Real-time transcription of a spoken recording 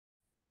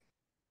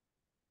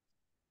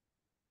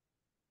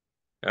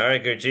All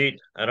right, Gurjeet.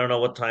 I don't know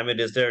what time it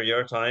is there,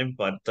 your time,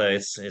 but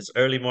it's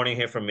early morning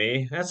here for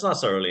me. It's not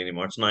so early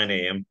anymore. It's 9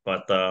 a.m.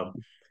 But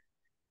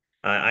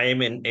I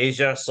am in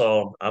Asia,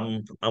 so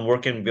I'm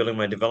working building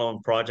my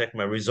development project,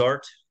 my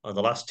resort,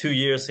 the last 2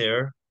 years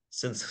here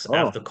since Oh,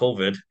 after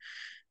COVID.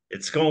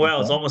 It's going well.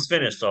 It's okay. almost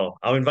finished. So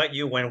I'll invite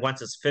you when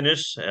once it's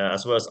finished,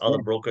 as well as other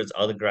Yeah. brokers,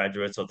 other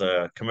graduates of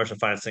the Commercial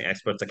Financing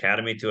Experts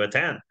Academy to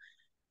attend.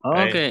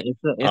 Right? Okay.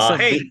 It's a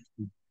Hey,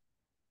 big.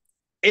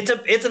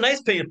 it's a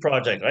nice paid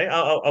project, right?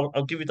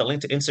 I'll give you the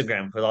link to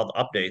Instagram with all the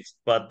updates.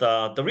 But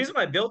the reason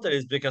I built it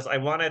is because I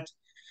wanted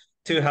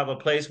to have a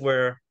place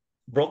where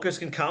brokers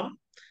can come,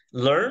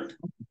 learn,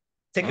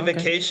 take a Okay.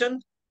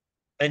 vacation,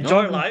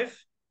 enjoy Okay.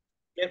 life,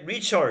 get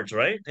recharged,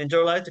 right?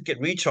 Enjoy life to get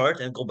recharged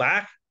and go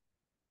back.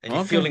 And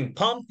you're Okay. feeling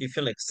pumped, you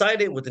feel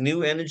excited with the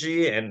new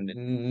energy and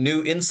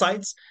new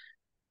insights,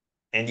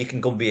 and you can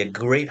go be a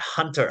great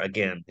hunter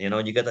again.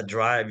 You got the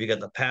drive, you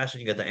got the passion,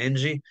 you got the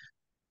energy.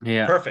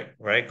 Yeah. Perfect,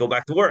 right? Go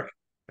back to work,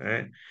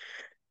 right?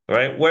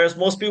 Right. Whereas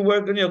most people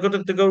work,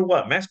 to go to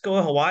what,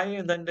 Mexico, Hawaii,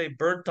 and then they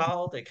burnt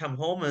out. They come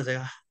home and say,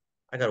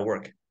 I gotta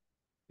work.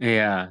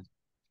 Yeah.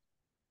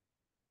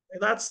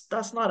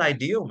 That's not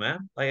ideal,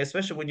 man. Like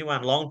especially when you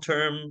want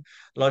long-term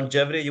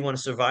longevity, you want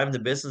to survive in the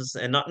business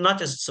and not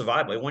just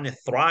survive, but you want to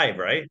thrive,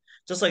 right?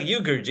 Just like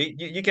you, Gurji,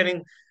 you're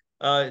getting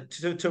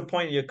to a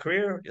point in your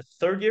career, your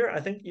third year.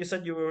 I think you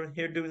said you were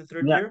here doing the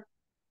third Yeah. year,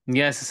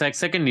 Yes, it's like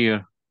second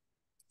year.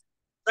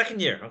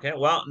 second year. Okay.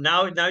 Well,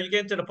 now you're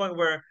getting to the point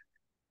where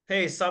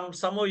hey,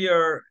 some of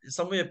your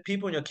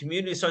people in your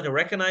community start to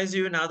recognize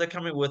you. Now they're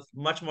coming with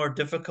much more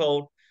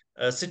difficult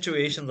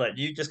situations that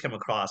you just come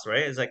across,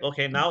 right? It's like,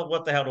 okay, now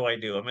what the hell do I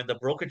do? I mean, the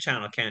broker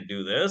channel can't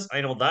do this.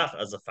 I know that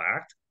as a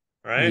fact,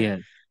 right? Yeah.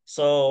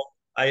 So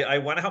I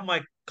want to help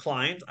my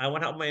clients. I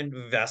want to help my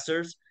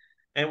investors,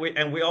 and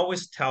we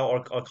always tell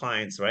our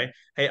clients, right?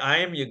 Hey, I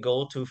am your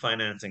go-to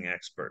financing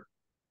expert,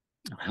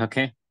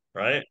 Okay.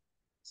 right?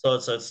 So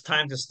it's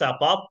time to step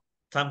up,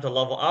 time to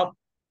level up,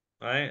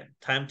 right?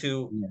 Time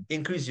to Yeah.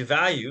 increase your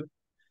value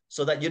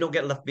so that you don't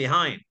get left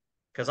behind.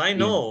 Because I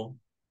Yeah. know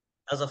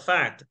as a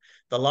fact,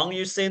 the longer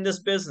you stay in this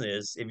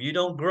business, if you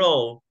don't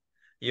grow,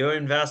 your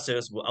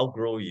investors will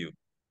outgrow you.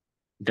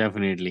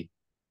 Definitely.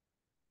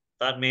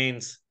 That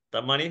means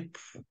that money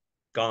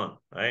gone,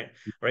 right?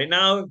 Right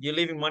now, you're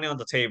leaving money on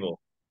the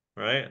table,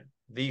 right?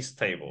 These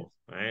tables,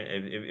 right?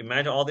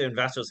 Imagine all the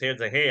investors here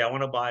say, "Hey, I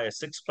want to buy a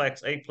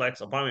sixplex,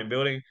 eightplex apartment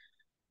building,"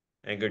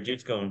 and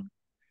Gurjit's going,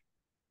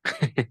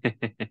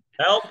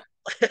 "Help!"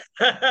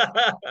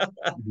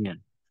 Yeah.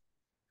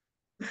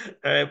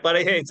 But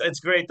hey, it's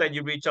great that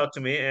you reach out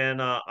to me,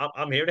 and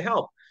I'm here to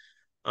help.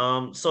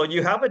 So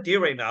you have a deal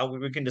right now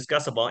we can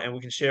discuss about, and we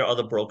can share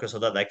other brokers so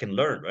that they can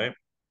learn, right?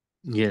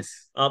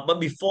 Yes. But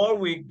before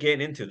we get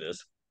into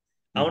this,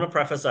 I want Hmm. to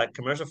preface that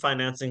commercial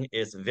financing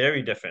is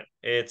very different.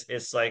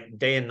 It's like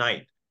day and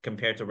night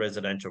compared to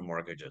residential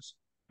mortgages,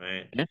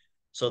 right? Yeah.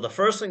 So the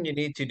first thing you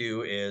need to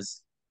do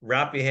is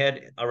wrap your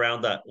head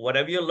around that.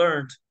 Whatever you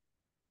learned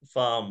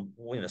from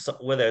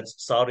whether it's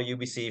Saudi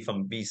UBC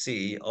from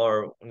BC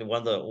or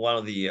one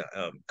of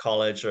the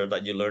college or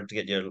that you learned to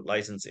get your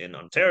license in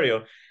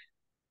Ontario,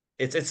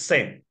 it's the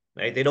same,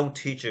 right? They don't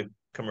teach you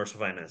commercial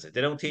financing.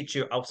 They don't teach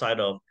you outside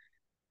of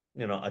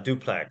a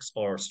duplex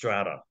or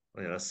strata,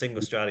 a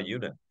single strata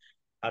unit,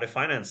 how to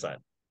finance that.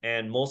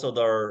 And most of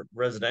our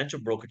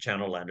residential broker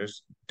channel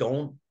lenders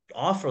don't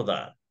offer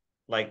that.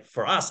 Like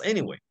for us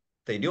anyway,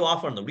 they do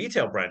offer on the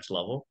retail branch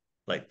level,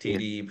 like Yeah.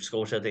 TD,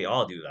 Scotia, they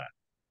all do that,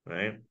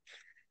 right?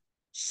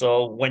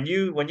 So when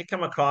you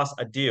come across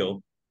a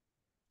deal,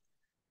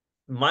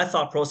 my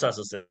thought process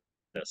is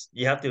this: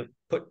 you have to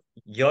put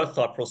your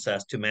thought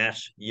process to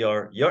match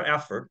your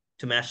effort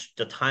to match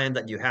the time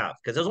that you have,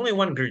 because there's only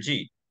one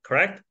Gurji,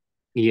 correct?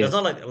 There's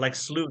not Yes. like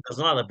slew. There's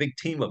not a big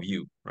team of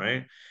you,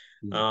 right?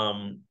 Yeah.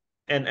 Um,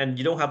 and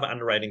you don't have an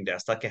underwriting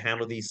desk that can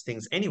handle these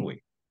things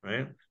anyway,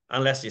 right?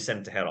 Unless you send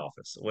it to head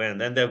office, when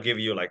then they'll give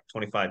you like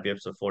 25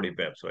 bips or 40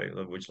 bips, right?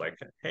 Which like,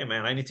 hey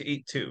man, I need to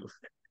eat too.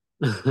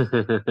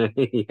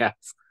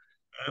 Yes.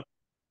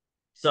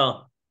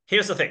 So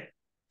here's the thing: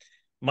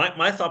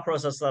 my thought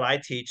process that I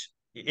teach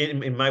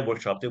in my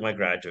workshop to my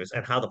graduates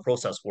and how the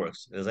process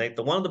works is like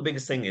the one of the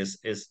biggest thing is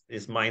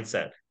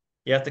mindset.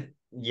 You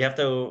have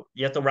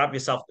to wrap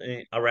yourself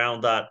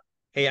around that.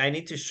 Hey, I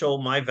need to show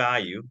my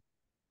value,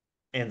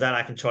 and then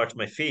I can charge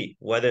my fee,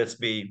 whether it's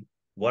be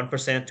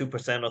 1%,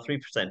 2%, or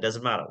 3%,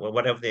 doesn't matter.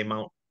 Whatever the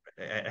amount,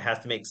 it has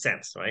to make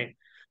sense, right?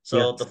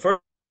 So the Yes.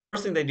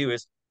 first thing they do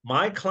is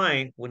my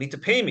client will need to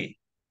pay me,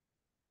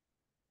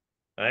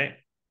 right?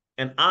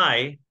 And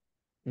I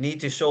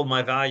need to show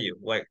my value.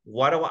 Like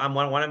what I'm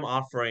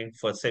offering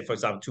for, say, for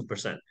example,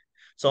 2%.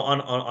 So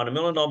on $1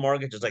 million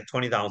mortgage, it's like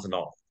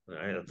 $20,000.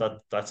 Right?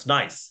 That's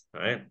nice,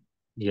 right?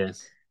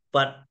 Yes.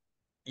 But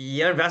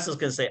your investors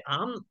can say,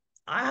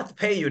 I have to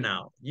pay you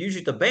now.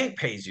 Usually the bank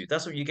pays you.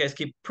 That's what you guys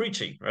keep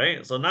preaching,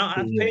 right? So now I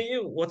have to Yeah. pay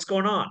you. What's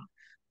going on?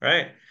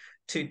 Right?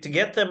 To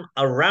get them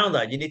around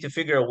that, you need to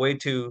figure a way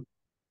to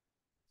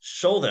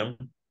show them,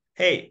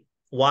 hey,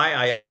 why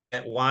I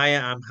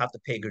have to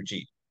pay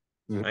Gurjeet.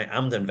 Mhm. right?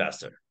 I'm the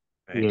investor,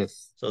 right?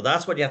 Yes. So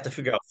that's what you have to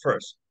figure out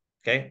first.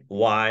 Okay,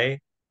 why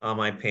am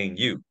I paying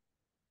you?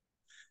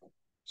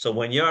 So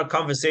when you're in a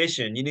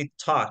conversation, you need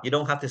to talk. You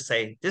don't have to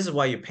say, "This is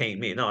why you're paying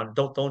me." No,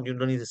 don't. You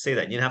don't need to say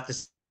that. You have to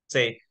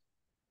say,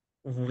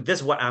 "This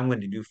is what I'm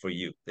going to do for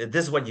you.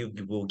 This is what you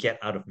will get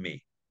out of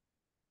me."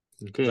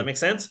 Does that Okay. make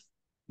sense?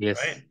 Yes.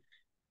 Right?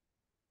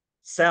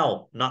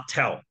 Sell, not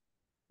tell.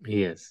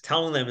 Yes.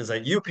 Telling them is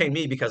that you pay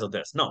me because of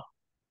this. No,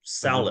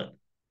 sell Mhm. it.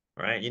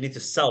 Right? You need to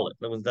sell it.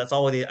 That's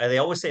all they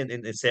always say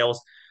in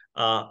sales.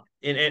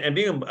 And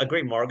being a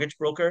great mortgage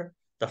broker,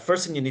 the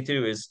first thing you need to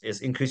do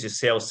is increase your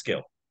sales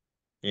skill.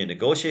 Your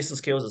negotiation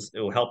skills it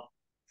will help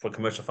for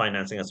commercial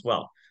financing as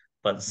well.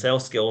 But Mhm.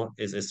 sales skill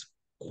is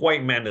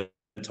quite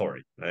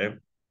mandatory, right?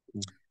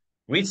 Mhm.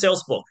 Read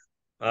sales book.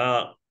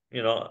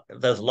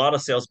 There's a lot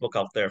of sales book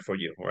out there for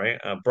you, right?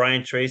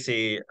 Brian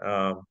Tracy,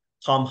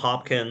 Tom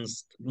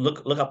Hopkins.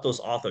 Look up those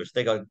authors.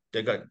 They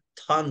got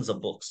tons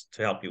of books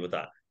to help you with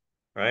that,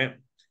 right?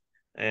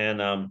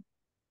 And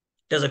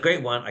there's a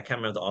great one. I can't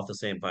remember the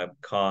author's name, but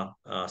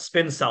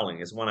Spin Selling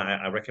is one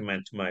I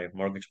recommend to my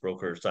mortgage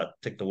brokers that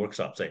take the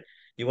workshop. Say,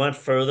 you want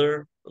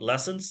further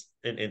lessons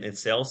in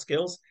sales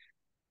skills?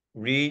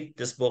 Read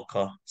this book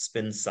called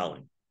Spin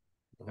Selling,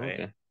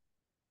 right?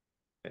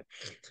 Okay.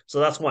 So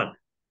that's one.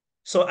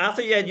 So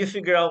after you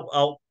figure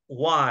out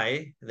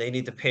why they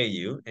need to pay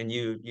you and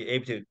you're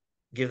able to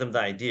give them the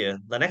idea,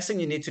 the next thing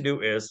you need to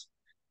do is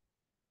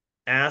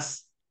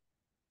ask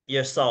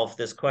yourself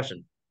this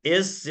question.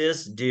 Is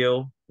this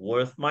deal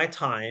worth my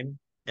time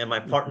and my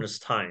Mhm. partner's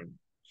time?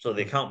 So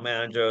the Mhm. account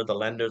manager, the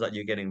lenders that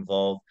you get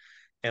involved,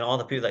 and all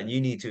the people that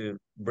you need to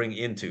bring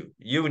into.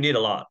 You would need a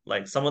lot.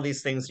 Like some of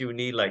these things you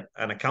need like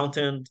an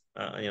accountant,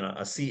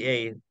 a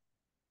CA,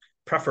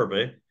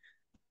 preferably,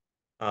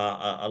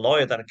 a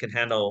lawyer that can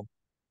handle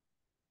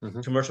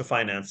Mhm. commercial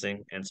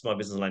financing and small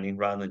business lending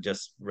rather than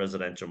just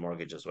residential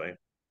mortgages, right?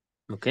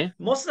 Okay.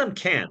 Most of them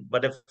can,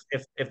 but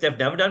if they've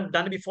never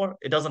done it before,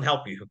 it doesn't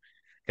help you.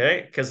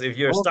 Okay, because if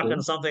you're stuck in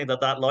Okay. something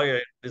that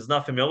lawyer is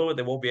not familiar with,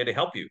 they won't be able to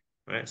help you.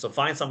 Right. So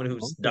find someone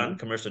who's Okay. done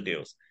commercial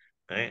deals,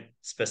 right? Mhm.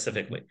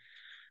 Specifically.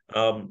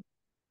 Um,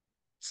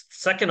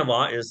 Second of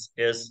all is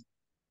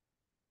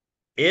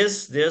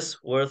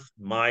this worth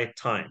my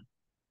time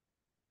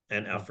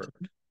and effort?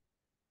 Okay.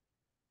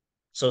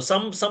 So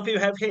some people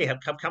have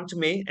come to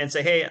me and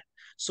say, hey,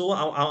 so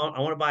I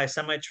want to buy a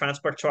semi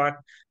transport truck.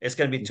 It's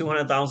going to be Mhm.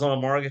 $200,000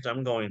 mortgage.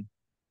 I'm going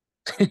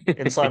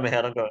inside my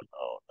head. I'm going,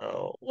 oh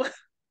no.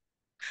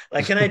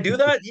 Like, can I do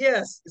that?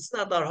 Yes, it's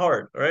not that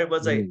hard, right? But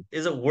it's like, Mm.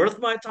 is it worth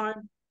my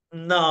time?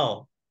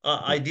 No.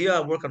 Idea,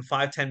 I work on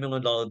 $5-10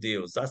 million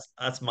deals.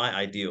 That's my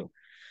ideal.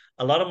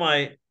 A lot of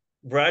my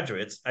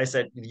graduates, I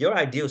said, your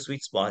ideal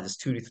sweet spot is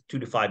 2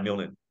 to 5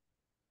 million.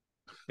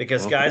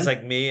 Because guys Okay.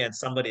 like me and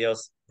somebody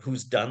else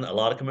who's done a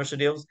lot of commercial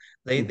deals,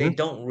 they Mhm.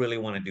 don't really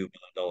want to do $1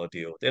 million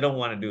deal. They don't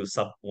want to do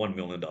sub $1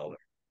 million,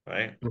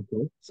 right?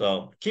 Okay.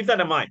 So keep that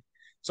in mind.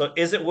 So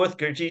is it worth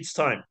Gurjeet's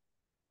time?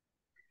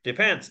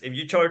 Depends. If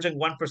you're charging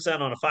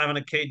 1% on a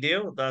 500K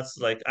deal, that's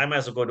like I might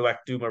as well go to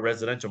do my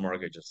residential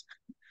mortgages,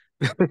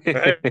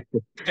 right?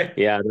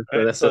 Yeah,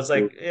 Right. that's So so it's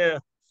true. like, yeah,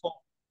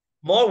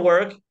 more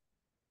work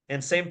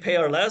and same pay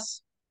or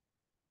less,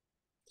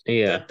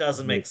 Yeah, that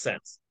doesn't make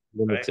sense,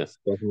 that makes right? sense.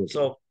 Definitely.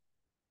 So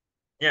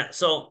yeah,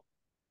 so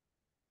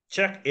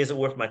check, is it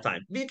worth my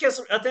time?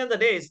 Because at the end of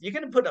the day, you're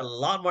gonna put a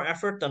lot more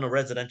effort than a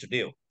residential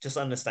deal. Just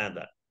understand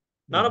that.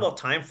 Not Mhm. about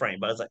time frame,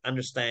 but it's like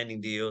understanding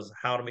deals,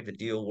 how to make the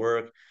deal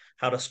work,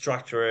 how to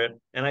structure it.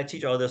 And I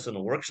teach all this in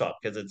a workshop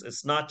because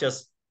it's not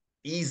just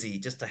easy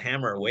just to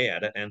hammer away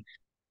at it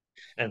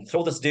and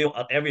throw this deal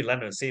at every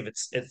lender and see if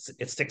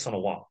it sticks on a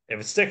wall. If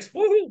it sticks,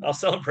 woohoo, I'll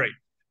celebrate,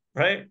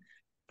 right?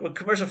 But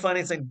commercial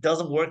financing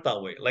doesn't work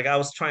that way. Like I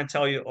was trying to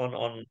tell you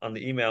on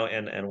the email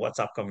and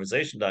WhatsApp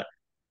conversation that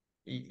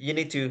you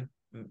need to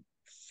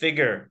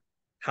figure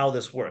how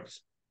this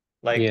works.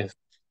 Like Yes.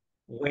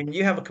 when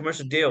you have a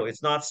commercial deal,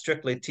 it's not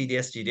strictly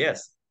TDS,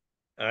 GDS.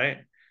 All right.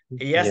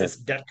 Yes, Yeah. it's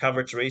debt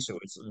coverage ratio.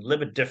 It's a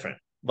little bit different,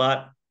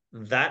 but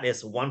that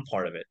is one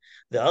part of it.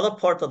 The other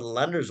part that the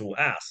lenders will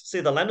ask,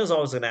 see, the lenders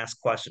always going to ask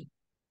questions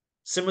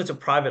similar to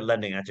private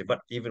lending, actually,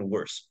 but even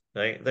worse.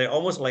 Right? They're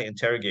almost like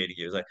interrogating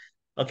you. It's like,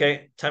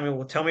 okay, tell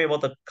me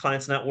about the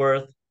client's net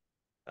worth.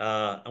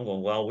 I'm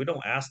going, well, we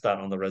don't ask that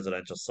on the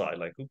residential side.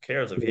 Like, who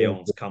cares if he Yeah.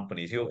 owns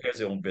companies? Who cares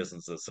if he owns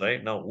businesses,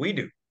 right? No, we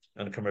do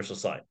on the commercial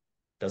side.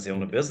 Does he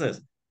own a Okay.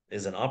 business?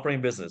 Is it an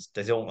operating business?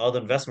 Does he own other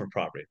investment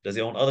property? Does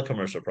he own other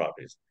commercial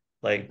properties?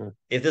 Like, Mhm.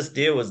 if this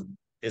deal is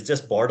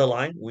just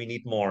borderline, we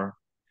need more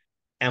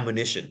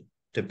ammunition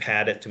to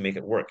pad it to make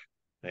it work,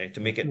 right?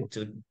 Okay.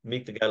 To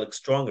make the guy look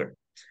stronger.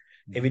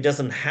 If he Mhm.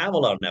 doesn't have a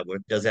lot of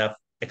network, does he have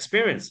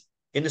experience,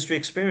 industry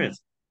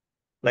experience?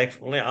 Like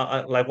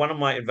one of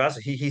my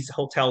investors, he's a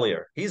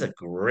hotelier.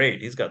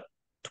 He's got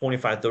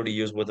 25, 30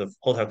 years worth of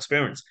hotel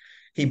experience.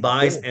 He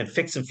buys Okay. and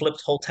fix and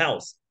flips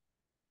hotels.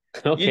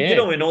 You don't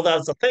Okay. even know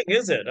that's a thing,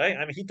 is it? Right?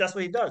 I mean, that's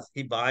what he does.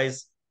 He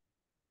buys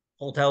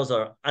hotels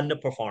are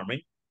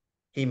underperforming.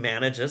 He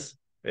manages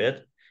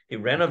it. He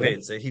Okay.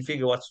 renovates it. He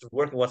figures what's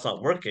working, what's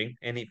not working,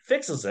 and he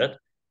fixes it.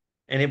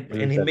 And he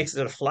That makes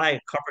it a flag,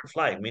 corporate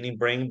flag, meaning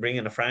bring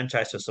in a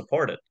franchise to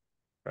support it,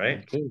 right?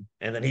 okay.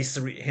 And then he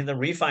then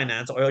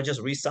refinance or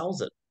just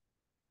resells it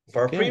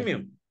for a Okay.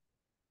 premium,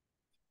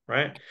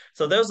 right?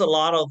 So there's a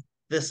lot of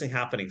this thing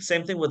happening.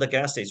 Same thing with the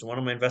gas station. One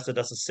of my investors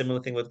does a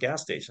similar thing with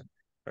gas station,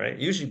 right?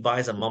 Usually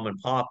buys a mom and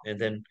pop and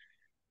then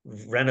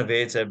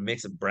renovates it,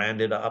 makes it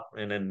branded up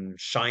and then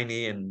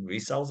shiny and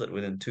resells it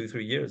within 2,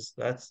 3 years.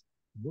 That's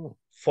Yeah.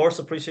 forced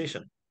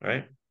appreciation,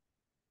 right?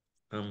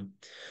 Um,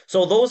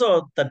 so those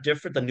are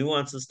the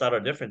nuances that are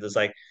different. It's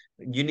like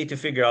you need to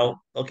figure out,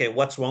 okay,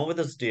 what's wrong with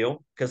this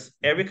deal? Because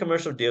every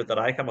commercial deal that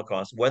I come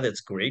across, whether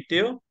it's great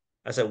deal,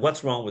 I said,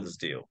 what's wrong with this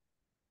deal?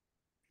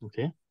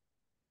 Okay.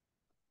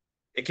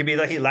 It could be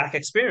that he lack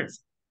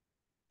experience,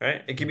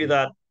 right? It could be Mhm.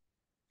 that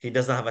he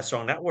doesn't have a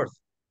strong net worth.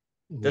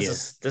 This Yes.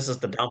 is this is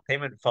the down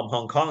payment from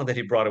Hong Kong that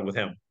he brought it with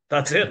him.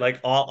 That's it, like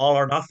all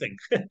or nothing.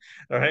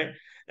 All right.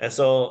 And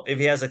so if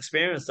he has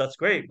experience, that's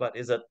great. But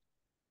is it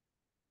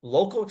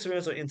local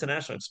experience or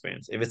international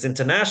experience? If it's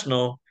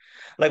international,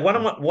 like one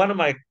of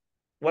my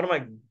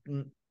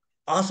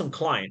awesome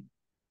client,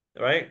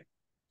 right?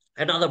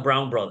 Another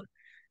brown brother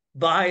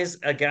buys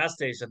a gas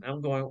station.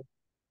 I'm going,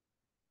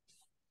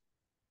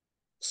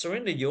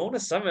 Surinder, you own a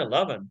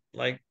 7-Eleven.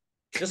 Like,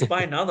 just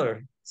buy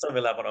another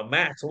 7-Eleven or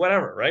Max or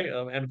whatever, right?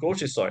 And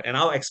grocery store, and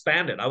I'll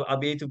expand it. I'll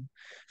be able to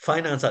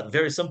finance that.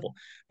 Very simple.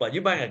 But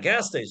you buy a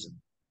gas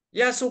station.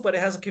 Yeah, so but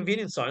it has a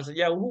convenience store. I said,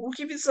 yeah, who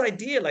gave you this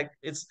idea? Like,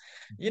 it's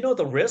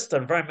the risk, the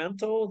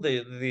environmental,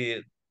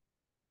 the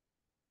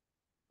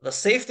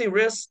safety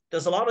risk.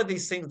 There's a lot of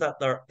these things that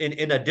are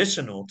in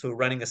additional to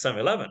running a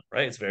 7-Eleven,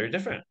 right? It's very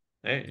different.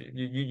 Right?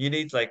 You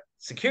need like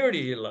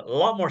security, a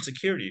lot more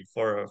security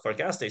for a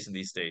gas station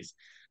these days,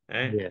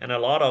 right? Yeah. And a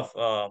lot of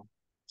uh,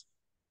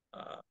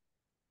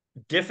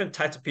 different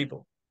types of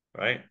people,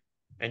 right?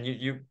 And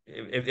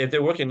if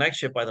they're working night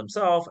shift by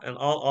themselves, and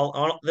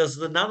all there's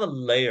another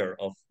layer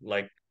of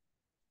like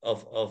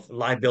of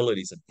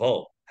liabilities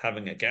involved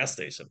having a gas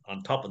station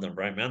on top of the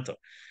environmental.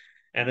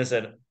 And I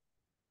said,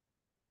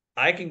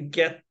 I can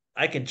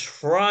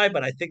try,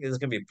 but I think there's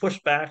going to be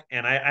pushback.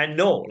 And I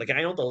know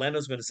the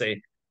lender's going to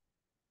say,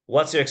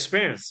 what's your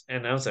experience?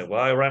 And I'll say,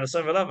 well, I ran a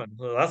 7-Eleven.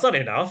 Well, that's not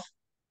enough,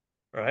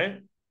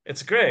 right?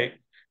 It's great.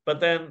 But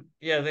then,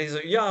 yeah, they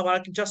say, yeah, well, I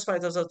can justify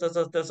there's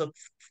a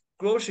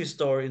grocery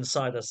store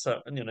inside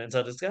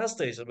inside this gas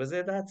station. But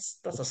that's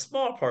a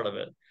small part of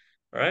it,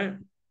 right?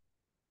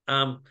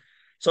 Um,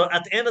 so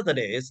at the end of the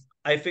days,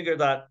 I figured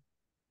that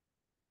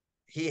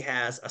he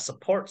has a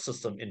support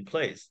system in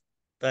place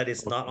that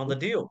is not on Okay. the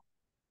deal.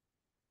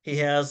 He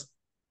has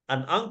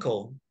an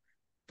uncle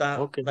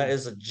Okay. that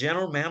is a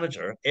general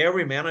manager,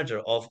 area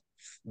manager of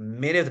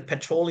many of the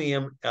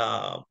petroleum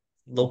Okay.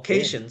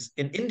 locations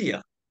in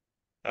India.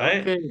 All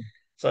right. Okay.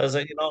 So I was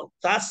like,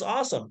 that's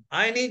awesome.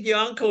 I need your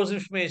uncle's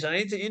information. I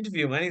need to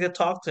interview him. I need to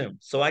talk to him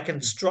so I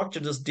can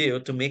structure this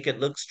deal to make it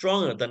look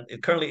stronger than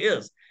it currently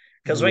is.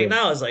 Because right Yeah.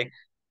 now it's like,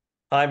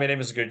 hi, my name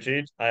is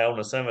Gurjeet. I own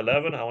a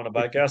 7-Eleven. I want to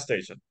buy a gas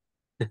station.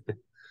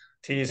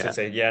 T is going Yeah. to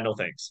say, yeah, no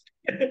thanks.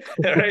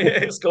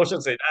 Right? Scotia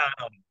would say,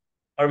 no,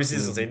 no. RBC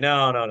is going to say, Mhm.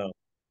 no, no, no.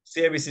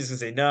 CIBC is going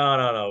to say, no,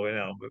 no,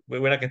 no.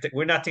 We're not going to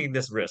we're not taking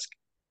this risk.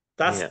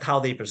 That's Yeah. how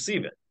they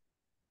perceive it,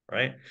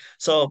 right?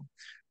 So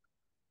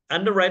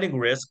underwriting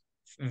risk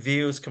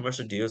views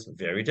commercial deals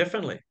very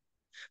differently.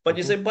 But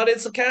you Okay. say, but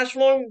it's a cash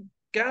flow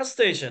gas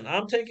station.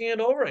 I'm taking it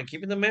over and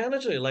keeping the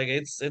manager. Like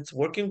it's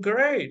working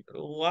great.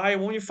 Why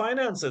won't you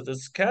finance it?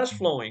 It's cash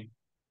flowing.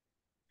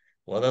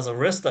 Well, there's a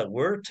risk that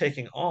we're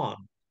taking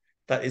on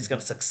that is going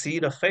Mhm. to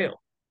succeed or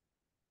fail.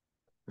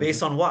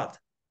 Based Mhm. on what?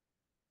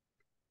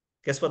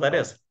 Guess what that Uh,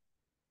 is?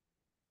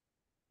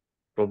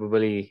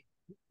 Probably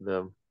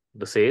the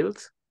the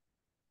sales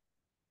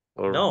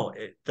or No,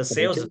 the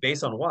sales is financial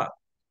based on what?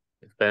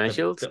 The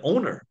financials. the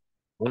owner.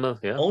 Owner.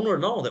 Yeah. Owner,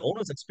 no, the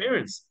owner's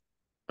experience,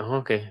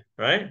 Okay.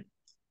 right?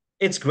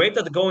 It's great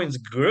that the going's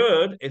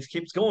good, it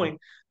keeps Mhm. going,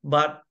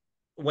 but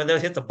when they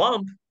hit the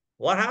bump,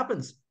 what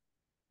happens?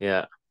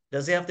 Yeah.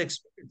 Does he have the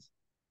experience?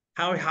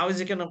 How is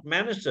he gonna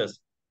manage this?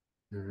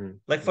 Hmm.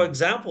 Like for Hmm.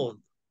 example,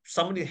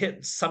 somebody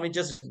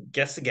just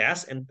gets the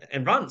gas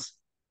and runs,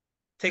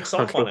 takes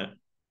off Okay. on it,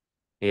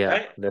 Yeah.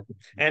 right? That's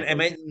And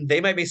difficult.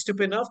 they might be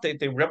stupid enough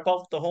they rip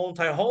off the whole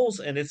entire hose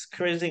and it's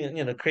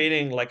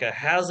creating like a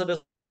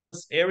hazardous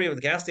area with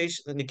the gas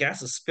station and the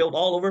gas is spilled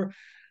all over,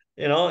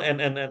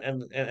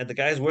 and the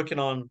guy's working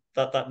on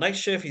that night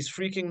shift. He's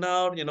freaking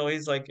out.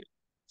 He's like,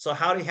 so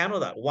how do you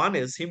handle that? One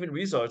is human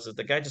resources.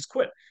 The guy just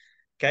quit.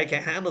 Guy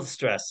can't handle the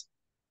stress.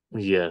 All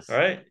Yes.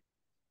 right.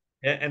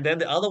 And then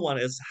the other one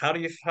is how do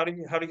you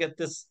get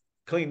this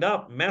cleaned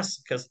up mess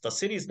because the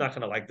city's not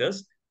going to like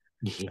this.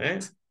 Right.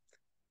 Yes.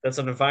 That's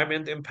an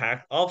environment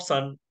impact of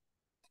sudden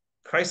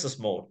crisis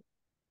mode.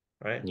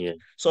 Right. Yeah.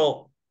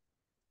 So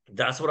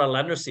that's what a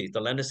lender sees. The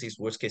lender sees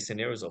worst case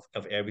scenarios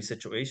of every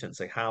situation. It's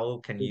like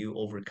how can you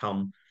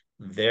overcome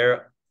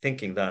their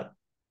thinking that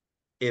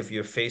if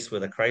you're faced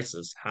with a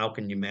crisis, how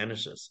can you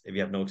manage this if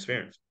you have no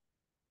experience?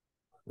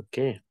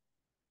 Okay.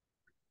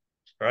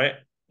 right?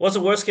 What's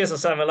the worst case of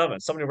 7-Eleven?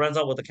 Somebody runs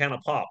out with a can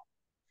of pop.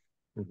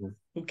 Hmm.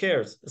 Who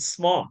cares? It's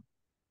small.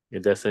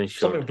 It doesn't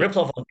Somebody short. Yeah. ripped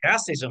off a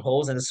gas station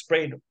hose and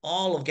sprayed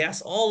all of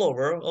gas all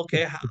over.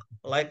 Okay,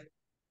 like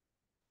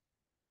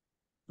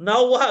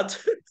now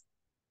what?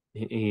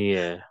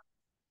 Yeah.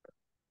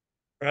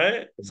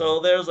 Right? So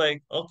there's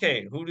like,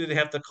 okay, who do they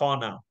have to call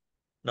now?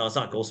 No, it's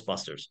not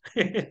Ghostbusters.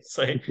 It's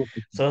like,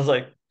 so it's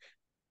like,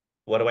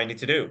 what do I need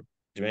to do?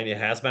 Do I need a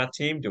hazmat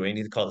team? Do I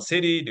need to call the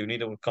city? Do I need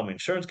to call my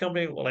insurance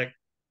company? Well, like,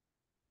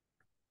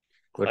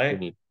 What we right?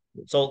 need.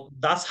 So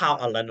that's how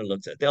a lender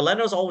looks at it. The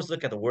lenders always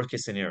look at the worst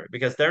case scenario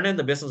because they're in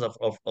the business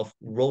of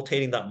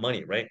rotating that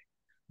money, right?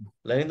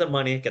 Lending the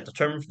money, get the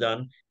terms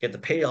done, get the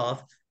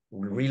payoff,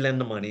 re-lend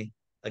the money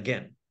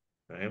again,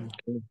 right?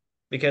 Okay.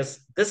 Because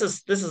this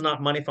is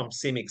not money from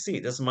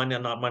CMXC. This is money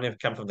not money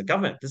come from the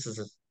government. This is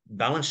a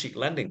balance sheet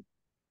lending,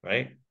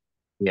 right?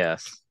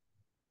 Yes.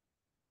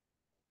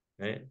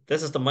 Right.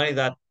 This is the money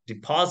that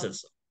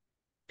deposits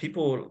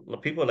people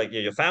like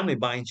your family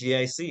buying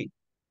GIC,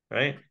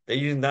 right? They're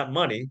using that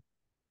money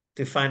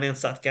to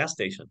finance that gas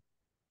station,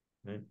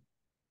 right?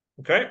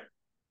 Okay.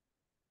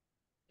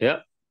 Yeah.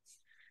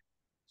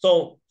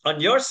 So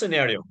on your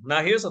scenario,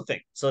 now here's the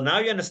thing. So now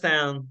you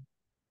understand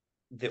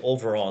the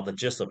overall, the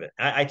gist of it.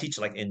 I teach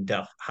like in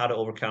depth how to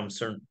overcome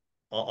certain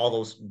all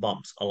those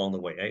bumps along the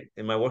way. Right?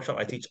 In my workshop,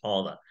 I teach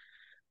all that.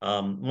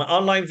 My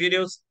online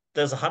videos,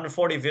 there's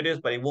 140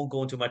 videos, but it won't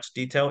go into much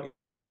detail.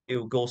 It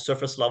will go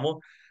surface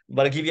level,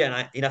 but it'll give you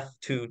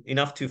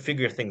enough to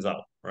figure things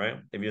out, right?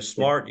 If you're Yeah.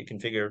 smart, you can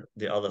figure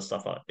the other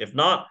stuff out. If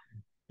not,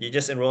 you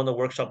just enroll in the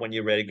workshop when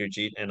you're ready,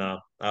 Gurjeet, and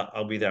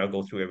I'll be there. I'll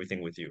go through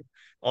everything with you.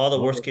 All the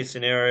worst Okay. case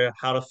scenario,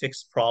 how to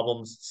fix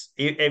problems,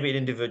 every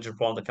individual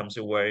problem that comes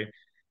your way,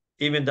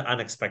 even the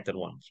unexpected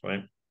ones,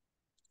 right?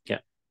 Yeah.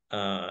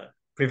 Uh,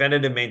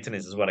 Preventative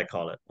maintenance is what I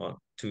call it,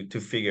 to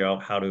figure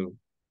out how to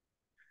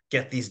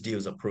get these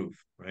deals approved,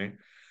 right?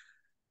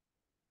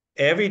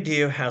 Every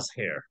deal has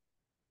hair.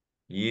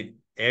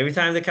 Every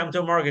time they come to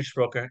a mortgage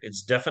broker,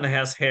 it's definitely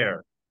has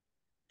hair,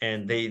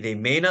 and they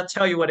may not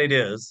tell you what it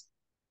is,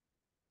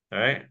 all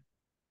right?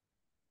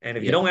 And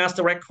if you Yeah. don't ask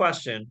the right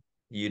question,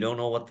 you don't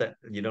know what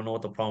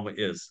the problem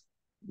is,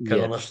 because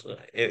Yes. unless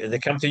if they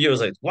come to you,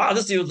 it's like, wow,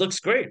 this deal looks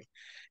great,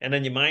 and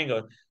then your mind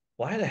goes,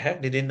 why the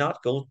heck did it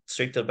not go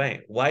straight to the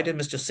bank? Why did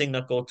Mr. Singh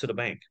not go to the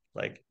bank?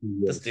 Like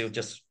this deal Yes.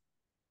 just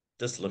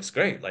this looks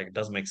great, like it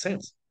doesn't make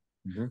sense,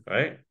 Hmm.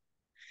 right?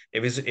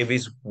 If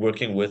he's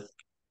working with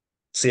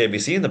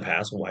CIBC in the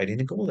past, why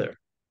didn't it go there?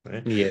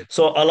 Right. Yes.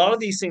 So a lot of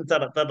these things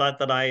that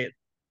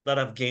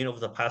I've gained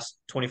over the past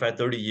 25,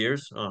 30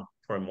 years,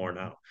 probably more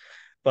now.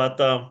 But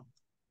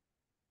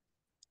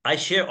I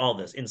share all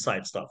this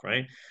inside stuff,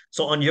 right?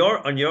 So on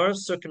your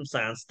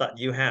circumstance that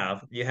you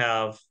have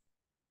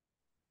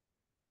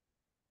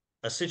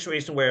a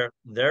situation where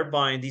they're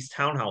buying these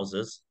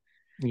townhouses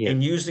Yeah.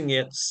 and using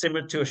it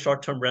similar to a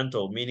short-term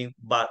rental, meaning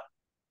but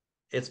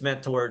it's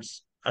meant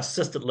towards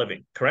assisted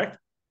living, correct?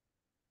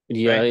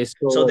 Yeah. Right. It's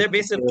So so they're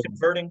basically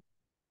converting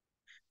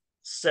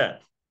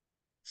set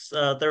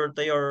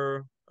they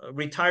are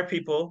retired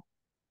people,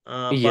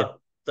 yeah. but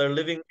they're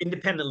living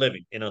independent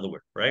living, in other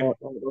words, right?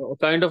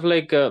 Kind of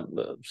like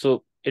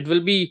so it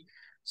will be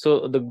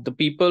so the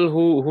people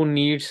who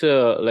needs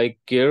like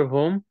care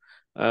home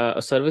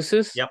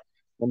services, Yep,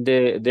 and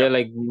they're yep.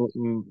 like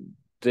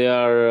they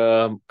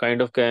are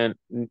kind of can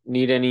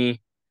need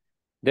any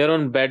their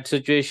own bed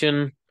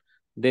situation,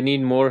 they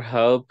need more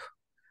help,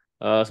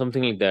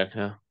 something like that.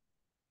 Yeah.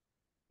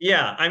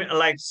 Yeah, I mean,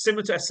 like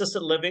similar to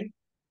assisted living,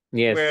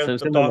 Yes, where the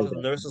similar like doctors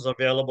and that. nurses are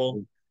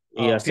available.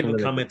 Yeah, People similar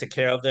like come in that. to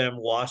care of them,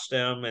 wash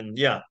them, and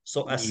yeah,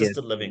 so Yes.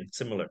 assisted Yes. living,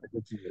 similar.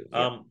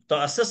 Yeah.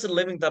 The assisted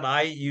living that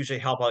I usually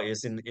help out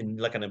is in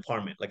like an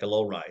apartment, like a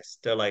low rise.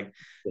 They're like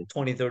Okay.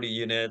 20, 30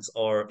 units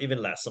or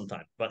even less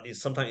sometimes, but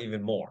it's sometimes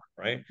even more,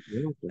 right?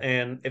 Yeah, okay.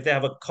 And if they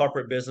have a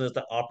corporate business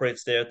that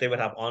operates there, they would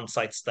have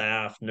on-site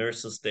staff,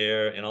 nurses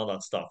there, and all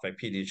that stuff, like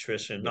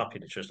pediatrician, Yeah. not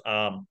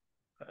pediatrician,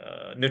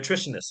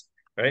 nutritionist,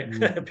 right?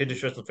 Mm.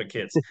 Pediatrician for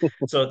kids.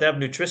 So they have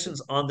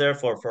nutritionists on there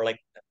for like,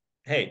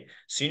 hey,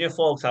 senior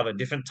folks have a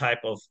different type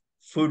of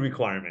food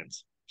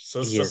requirements.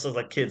 So it's Yes. just as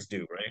like kids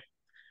do,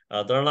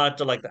 right? They're not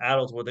like the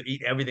adults where they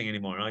eat everything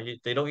anymore. No?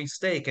 They don't eat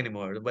steak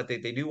anymore, but they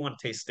do want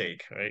to taste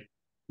steak, right?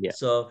 Yeah.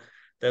 So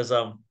there's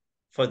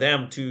for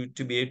them to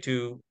be able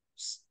to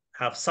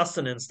have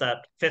sustenance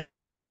that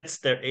fits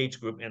their age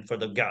group and for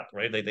the gut,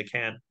 right? They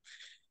can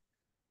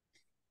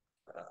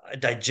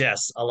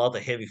digest a lot of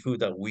the heavy food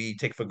that we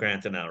take for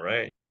granted now,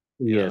 right?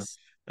 You know, Yes.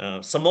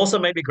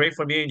 samosa may be great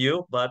for me and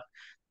you, but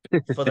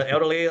for the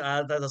elderly,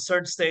 there's a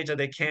certain stage that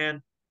they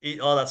can't eat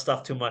all that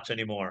stuff too much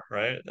anymore,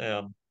 right?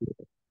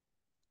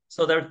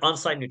 So there's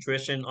on-site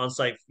nutrition,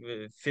 on-site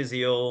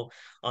physio,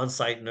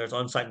 on-site nurse,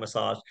 on-site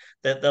massage.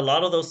 That a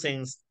lot of those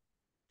things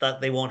that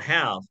they won't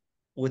have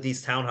with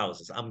these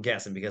townhouses, I'm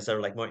guessing, because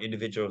they're like more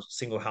individual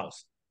single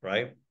house,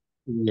 right?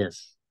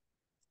 Yes.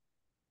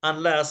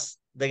 Unless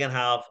they can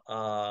have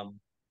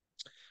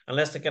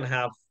unless they can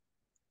have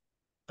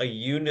a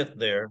unit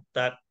there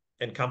that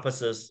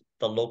encompasses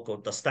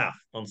the staff,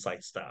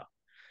 on-site staff.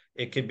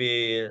 It could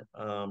be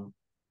an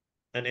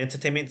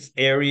entertainment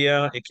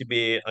area. It could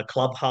be a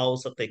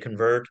clubhouse that they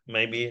convert,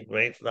 maybe,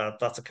 right?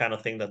 That's the kind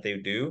of thing that they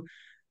do.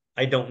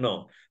 I don't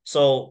know.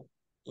 So,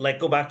 like,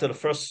 go back to the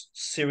first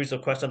series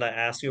of questions I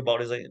asked you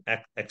about is like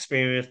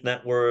experience,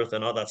 net worth,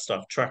 and all that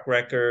stuff, track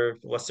record,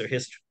 what's their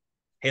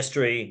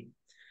history,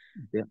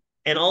 Yeah.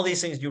 and all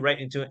these things you write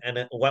into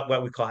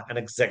what we call an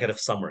executive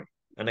summary.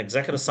 An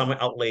executive summary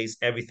outlays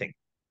everything,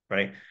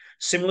 right?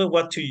 Similar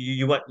what to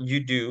you what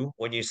you do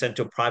when you send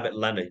to a private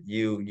lender.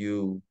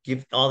 You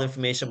give all the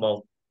information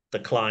about the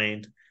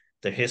client,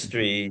 the Mhm.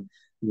 history,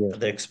 Yeah.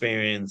 the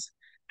experience,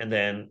 and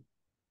then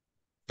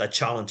the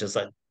challenges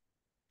that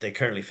they're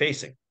currently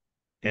facing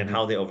and Hmm.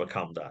 how they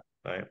overcome that,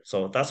 right?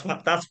 So that's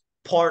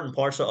part and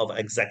parcel of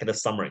executive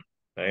summary,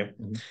 right?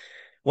 Hmm.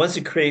 Once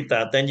you create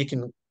that, then you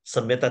can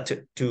submit that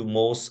to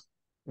most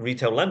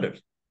retail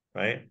lenders,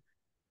 right?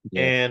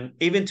 Yes. And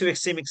even to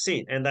Exceed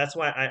Exceed. And that's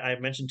why I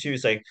mentioned too,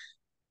 is like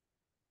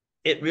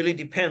it really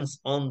depends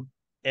on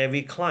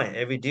every client,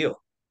 every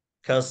deal.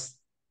 Because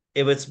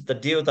if it's the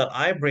deal that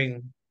I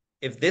bring,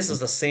 if this is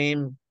the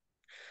same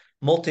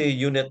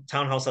multi-unit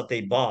townhouse that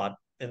they bought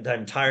in the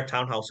entire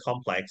townhouse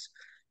complex,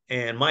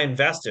 and my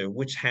investor,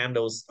 which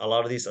handles a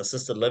lot of these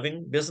assisted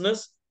living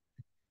business,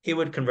 he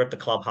would convert the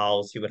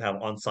clubhouse, he would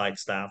have on-site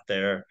staff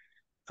there,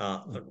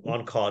 Mhm.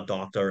 on-call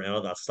doctor, and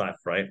all that stuff,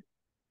 right?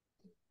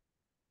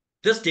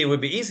 This deal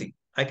would be easy.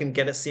 I can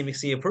get it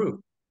CMC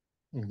approved.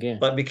 Okay.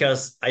 But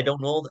because I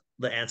don't know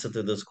the answer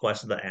to this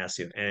question that I asked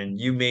you, and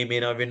you may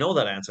not even know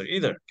that answer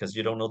either because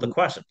you don't know the Y-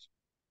 questions,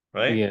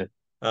 right? Yeah.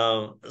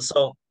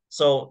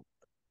 So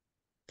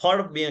part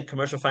of being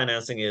commercial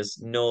financing is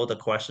know the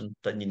question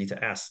that you need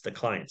to ask the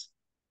clients,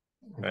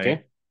 Okay.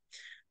 right?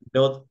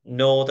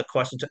 Know the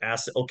question to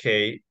ask.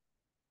 Okay,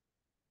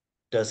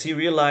 does he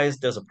realize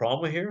there's a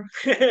problem here?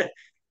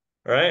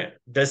 Right?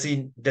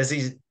 He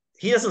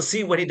doesn't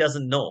see what he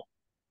doesn't know,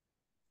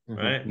 Hmm.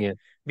 right? Yeah.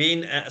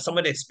 Being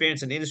somebody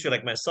experienced in the industry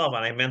like myself,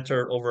 and I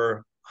mentor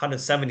over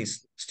 170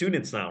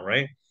 students now,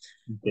 right?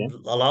 A Okay.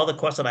 lot of the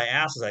questions I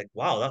ask is like,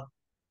 wow, that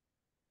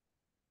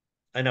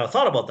I never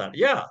thought about that.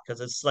 Yeah, because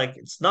it's like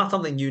it's not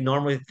something you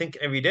normally think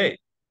every day.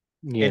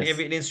 And Yes.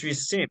 every industry is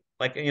the same.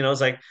 Like,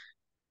 it's like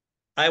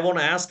I want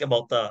to ask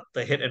about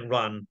the hit and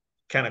run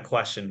kind of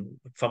question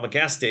from a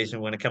gas station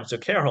when it comes to a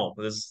care home.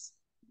 This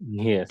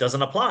Yes.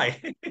 doesn't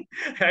apply.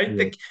 I Yes.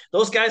 think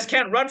those guys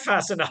can't run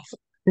fast enough.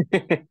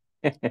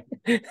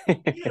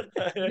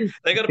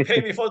 They got to pay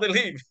before they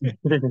leave.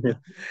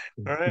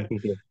 All right.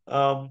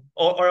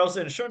 Or else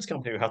the insurance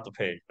company will have to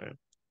pay. Right?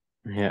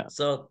 Yeah.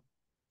 So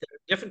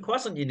different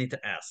questions you need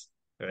to ask,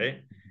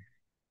 right?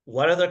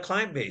 What are their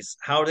client base?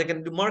 How are they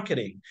going to do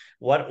marketing?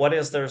 What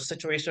is their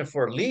situation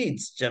for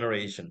leads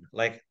generation?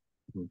 Like,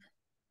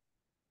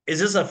 is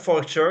this a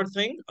for sure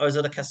thing or is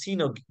it a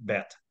casino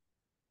bet?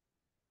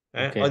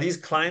 Right? Are Okay. these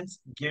clients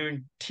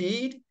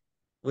guaranteed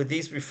with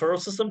these referral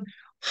system?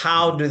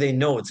 How do they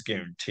know it's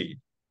guaranteed?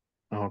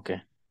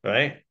 Okay.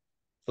 Right?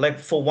 Like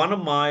for one of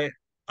my,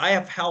 I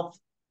have helped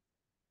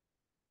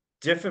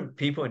different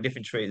people in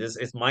different trades.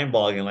 It's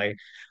mind-boggling. Like,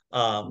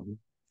 um, Mhm.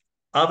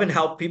 I've been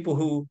help people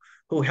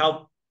who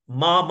help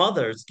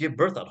mothers give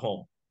birth at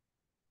home.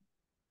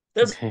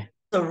 There's Okay.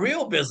 a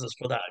real business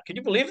for that. Can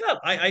you believe that?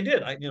 I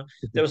did.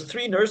 There was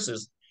three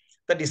nurses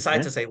that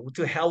decided Okay. to say,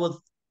 to hell with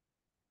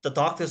the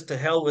doctors, to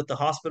hell with the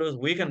hospitals.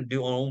 We're gonna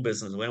do our own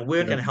business. When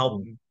we're gonna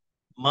help Okay.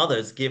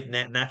 mothers give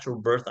natural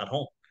birth at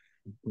home.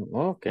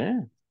 Okay.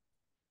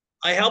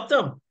 I helped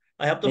them.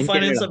 I helped them In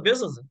finance Canada. a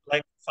business,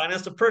 like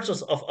finance the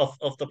purchase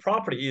of the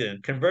property,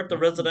 even convert the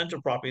Mhm.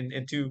 residential property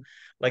into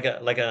what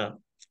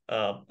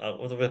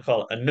do we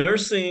call it? A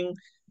nursing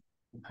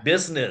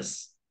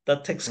business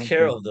that takes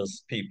care Okay. of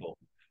those people.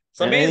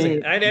 It's amazing.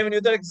 And I never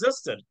knew that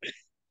existed.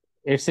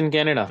 it's in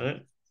Canada.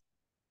 Right?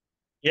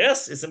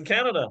 Yes, it's in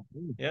Canada.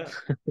 Mm. Yeah.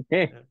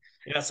 Okay. Yeah.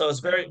 Yeah, so it's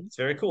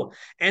very cool.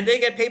 And they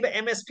get paid by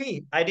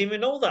MSP. I didn't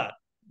even know that,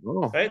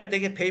 Oh. right? They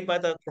get paid by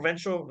the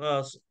provincial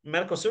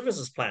medical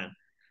services plan.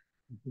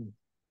 Mhm.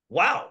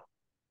 Wow.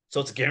 So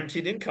it's a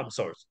guaranteed income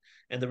source.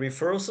 And the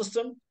referral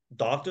system,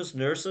 doctors,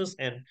 nurses,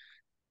 and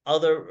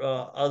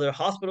other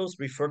hospitals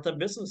refer them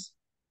business,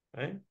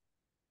 right?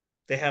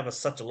 They have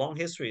such a long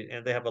history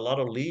and they have a lot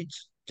of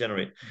leads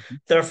generated. Mhm.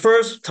 Their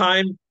first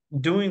time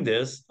doing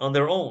this on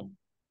their own,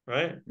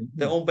 right?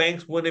 Their Mhm. own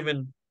banks wouldn't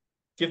even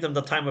give them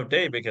the time of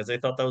day because they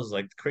thought that was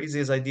like the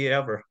craziest idea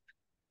ever,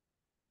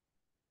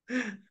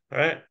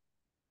 right?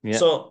 Yeah.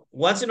 So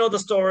once you know the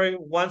story,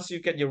 once you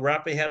get your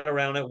wrap your head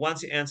around it,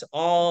 once you answer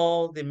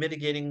all the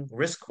mitigating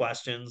risk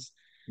questions,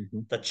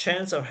 Mhm. the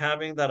chance of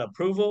having that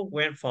approval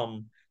went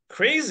from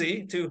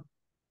crazy to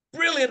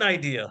brilliant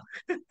idea.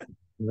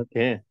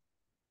 Okay.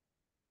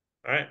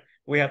 All right.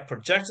 We have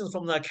projections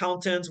from the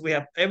accountants. We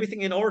have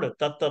everything in order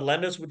that the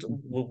lenders Mhm.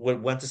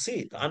 would want to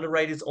see. The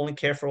underwriters only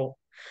care for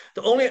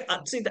the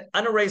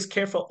underwriters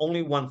care for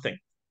only one thing.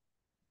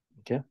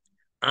 Okay.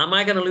 Am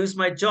I going to lose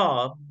my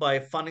job by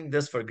funding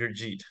this for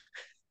Gurjeet?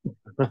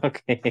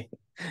 Okay.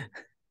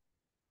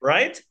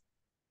 Right?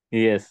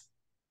 Yes.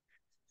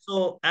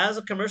 So as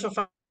a commercial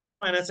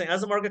financing,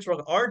 as a mortgage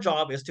broker, our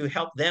job is to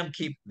help them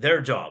keep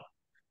their job.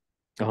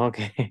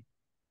 Okay.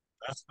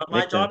 That's what my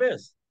Makes sense. job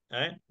is.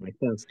 Right? Makes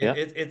sense. It, Yeah.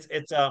 it,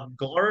 it's a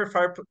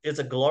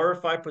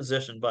glorified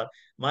position, but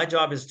my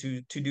job is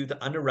to do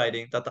the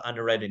underwriting that the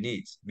underwriter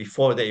needs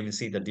before they even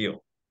see the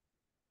deal.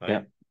 Yeah.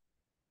 Right?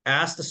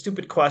 Ask the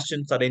stupid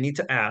questions that they need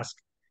to ask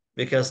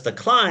because the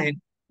client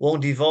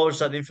won't divulge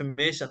that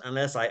information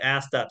unless I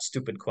ask that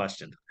stupid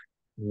question.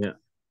 Yeah.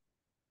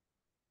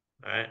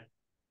 All right.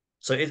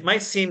 So it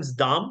might seem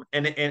dumb,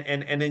 and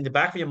in the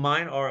back of your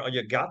mind or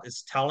your gut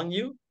is telling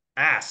you,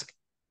 ask.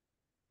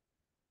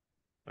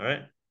 All right.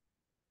 Okay.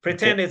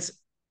 Pretend it's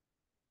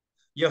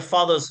your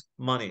father's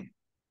money,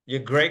 your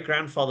great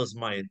grandfather's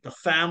money, the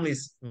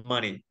family's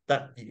money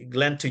that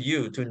lent to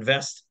you to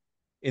invest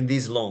in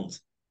these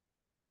loans.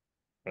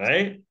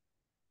 Right.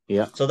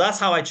 Yeah. So that's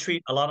how I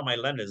treat a lot of my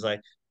lenders. Like,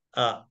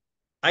 uh,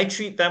 I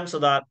treat them so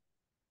that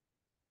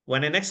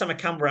when the next time I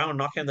come around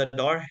knocking on the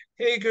door,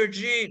 hey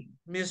Gurjeet,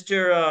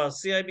 Mr.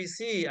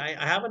 CIBC,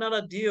 I have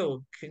another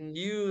deal. Can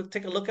you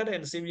take a look at it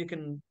and see if you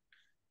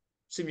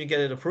get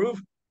it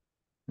approved?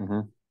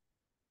 Mm-hmm.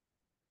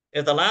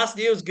 If the last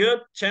deal is good,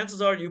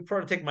 chances are you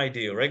probably take my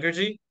deal, right,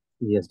 Gurjeet?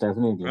 Yes,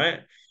 definitely.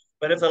 Right?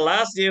 But if the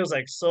last deal is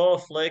like so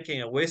flaky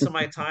and a waste of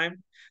my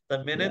time, the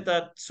Yeah. minute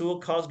that Sewell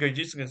calls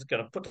Gurjeet is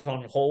gonna put it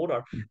on hold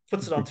or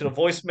puts it onto the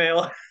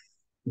voicemail.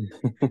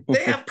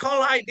 They have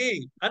call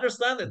ID.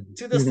 Understand that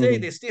to this day,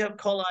 they still have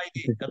call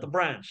ID at the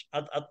branch,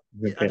 at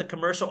Okay. the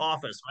commercial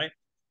office, right?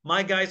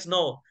 My guys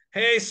know,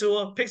 hey,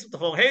 Sua, picks up the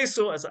phone. Hey,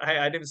 Sua. I said, hey,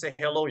 I didn't say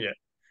hello yet.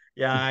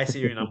 Yeah, I see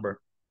your number.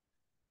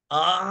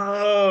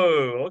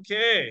 Oh,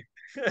 okay.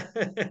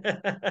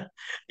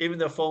 Even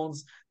the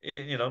phones,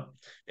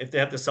 if they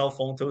have the cell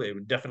phone too, they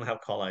would definitely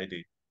have call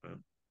ID.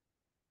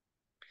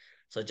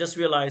 So just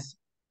realize,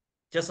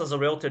 just as a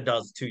realtor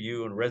does to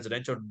you in a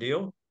residential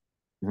deal,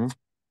 Mhm.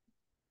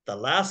 the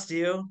last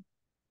deal,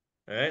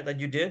 all right, that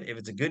you did, if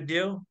it's a good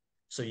deal,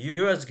 so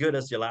you're as good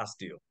as your last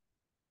deal.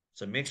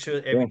 So make sure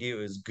every Yeah. deal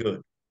is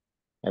good.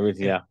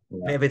 Everything. And Yeah.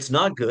 Yeah. if it's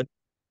not good,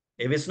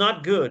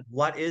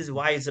 why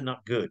is it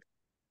not good?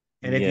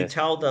 And if you Yes.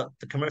 tell the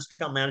commercial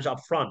account manager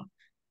up front,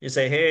 you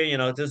say, hey,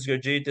 this is your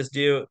G, this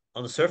deal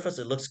on the surface,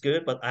 it looks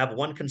good, but I have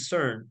one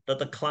concern that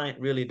the client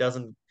really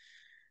doesn't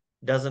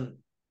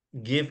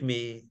give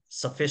me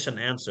sufficient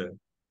answer.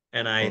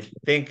 And I Okay.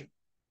 think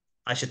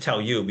I should tell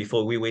you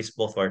before we waste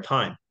both of our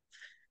time.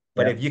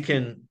 But Yeah.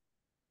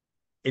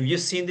 if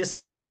you've seen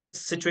this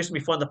situation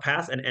before in the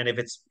past, and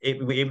if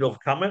we're able to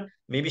overcome it,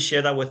 maybe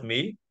share that with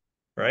me,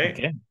 right,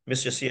 Okay.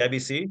 Mr.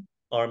 CIBC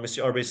or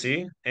Mr.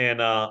 RBC,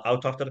 and I'll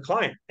talk to the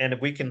client. And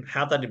if we can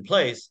have that in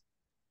place,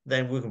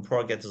 then we can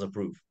probably get this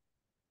approved,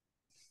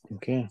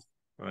 Okay.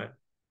 right?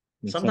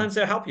 Makes Sometimes sense.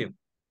 they'll help you,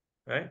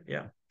 right?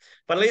 Yeah,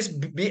 but at least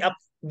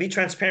be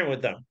transparent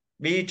with them.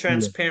 Be Yeah.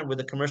 transparent with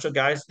the commercial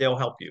guys; they'll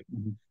help you.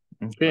 Mhm.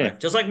 All Okay. right,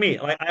 just like me.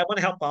 Like I want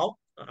to help out.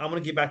 I want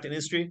to give back to the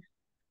industry.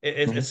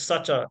 Mhm. It's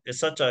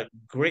such a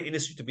great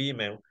industry to be in,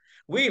 man.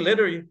 We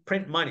literally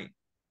print money.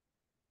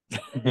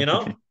 You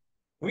know,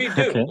 we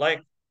do. Okay.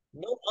 Like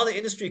no other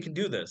industry can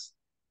do this.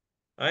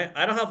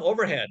 I don't have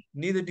overhead.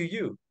 Neither do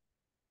you.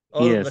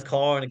 Other than the Yes.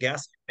 car and the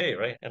gas you pay,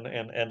 right?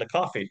 And the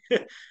coffee.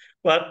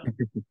 But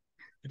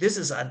this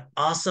is an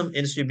awesome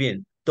industry to be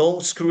in.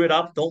 Don't screw it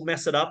up. Don't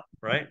mess it up,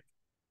 right?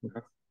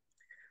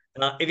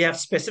 If you have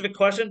specific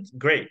questions,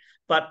 great.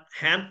 But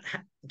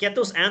get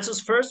those answers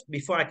first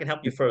before I can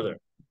help you further.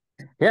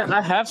 Yeah,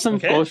 I have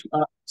Okay?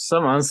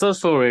 some answers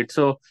for it.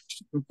 So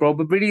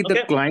probably the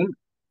Okay. client,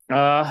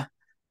 uh,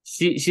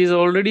 she's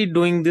already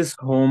doing this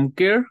home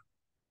care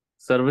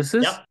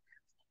services, Yep.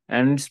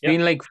 and it's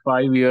been Yep. like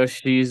 5 years.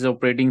 She's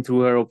operating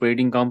through her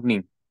operating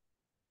company,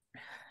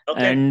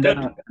 Okay. and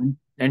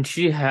Good.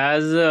 she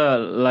has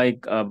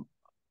like a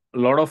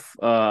lot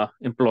of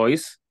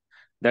employees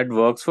that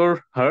works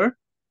for her.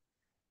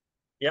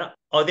 Yeah.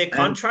 Are they And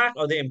contract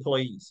or are they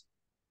employees?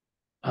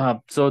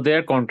 so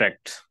their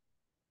contracts.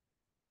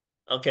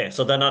 Okay.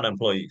 So they're not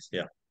employees.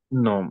 Yeah.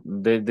 No,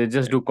 they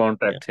just Yeah. do Yeah.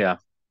 contracts. Yeah,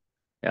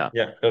 yeah.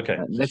 Yeah. Okay.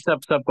 Let's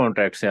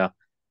subcontracts. Yeah,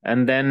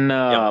 and then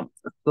Yep.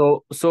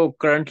 so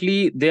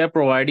currently they are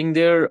providing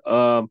their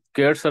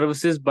care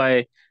services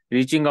by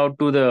reaching out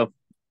to the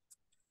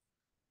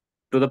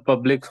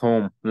public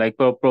home, like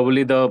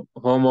probably the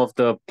home of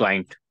the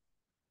client.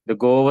 They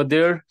go over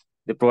there,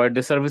 they provide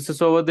the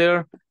services over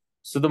there.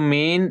 So the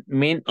main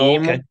Oh,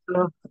 aim okay.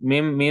 of the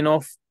main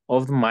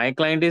of my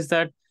client is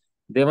that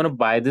they want to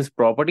buy this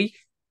property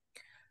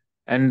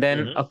and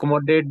then Hmm.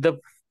 accommodate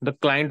the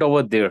client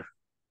over there.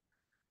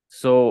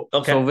 So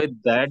Okay.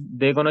 with that,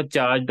 they're gonna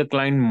charge the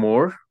client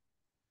more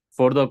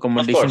for the Of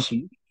accommodation course.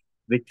 fee,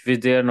 which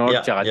they are not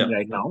Yeah. charging Yeah.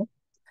 right now.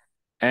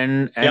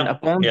 And Yeah. Yeah.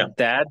 upon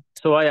that,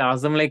 so I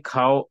asked them like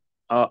how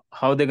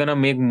they're gonna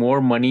make more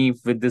money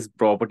with this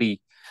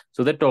property.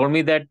 So they told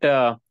me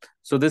that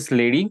so this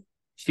lady,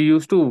 she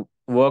used to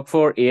work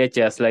for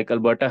AHS, like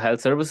Alberta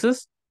Health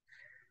Services,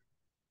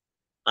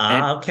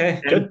 and Ah, okay.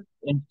 and Good.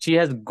 and she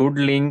has good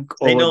link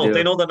over They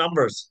there. know the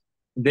numbers.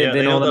 They Yeah. they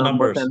They know know the the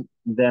numbers, numbers.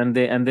 and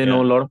then they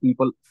know Yeah. a lot of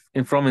people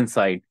from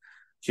inside.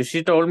 So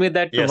she told me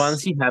that once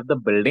Yes. she have the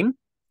building,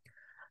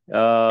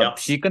 Yep.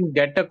 she can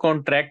get a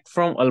contract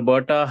from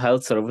Alberta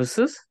Health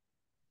Services,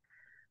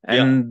 Yep.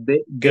 and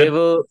they Good.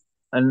 will,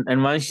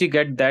 and once she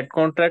get that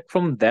contract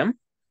from them,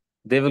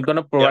 they will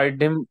gonna Yep.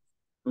 provide him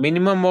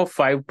minimum of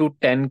 5 to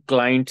 10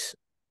 clients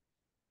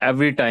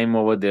every time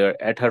over there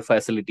at her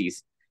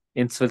facilities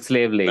in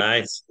Slave Lake,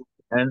 Nice.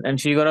 and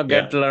she gonna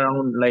Yeah. get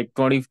around like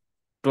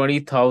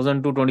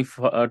 20,000 to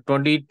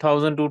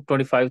 20,000 to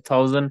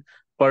 25,000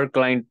 per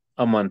client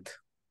a month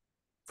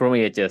from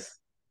AHS.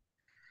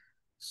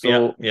 Yeah.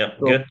 So Yeah.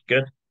 so Good.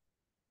 Good.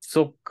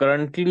 so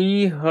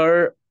currently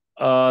her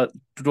uh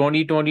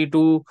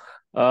 2022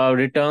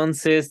 return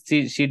says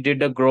she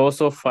did a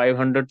gross of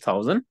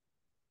 500,000,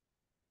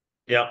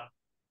 Yeah.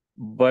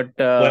 but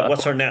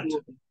What's her according net?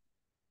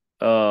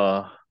 to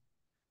uh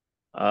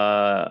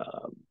uh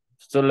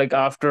so like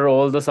after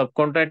all the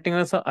subcontracting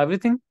and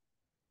everything,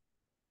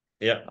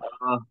 Yeah.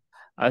 uh,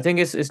 I think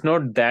it's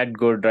not that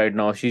good right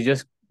now. She's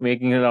just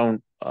making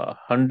around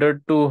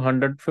 100 to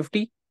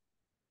 150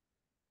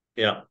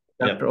 Yeah.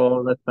 Yeah. after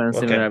all the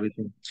expensive and Okay.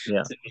 everything.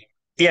 Yeah.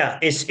 Yeah.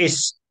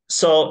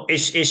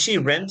 Is she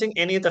renting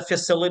any of the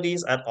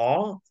facilities at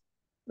all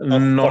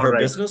of Not for her right.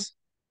 business?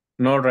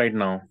 Not right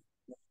now.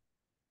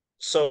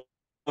 So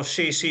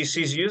she's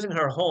using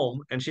her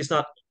home and she's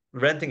not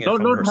renting it No,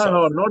 from not her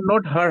herself. home.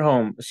 Not her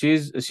home.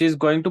 She's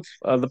going to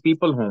the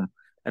people home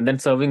and then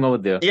serving over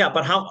there. Yeah,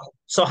 but how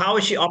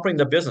is she operating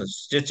the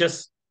business?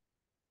 Just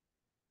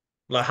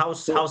like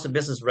So how's the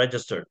business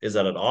registered? Is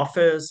it an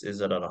office? Is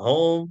it at a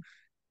home?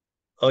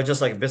 Or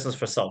just like business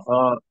for self?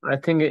 I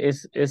think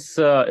it's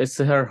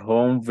her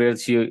home where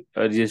she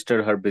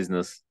registered her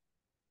business.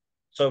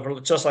 So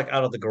just like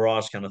out of the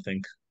garage kind of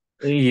thing.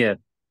 Yeah.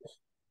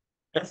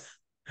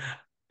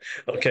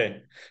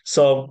 Okay.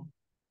 So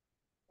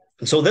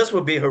so this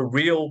would be her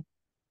real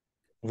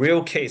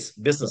case,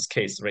 business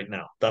case right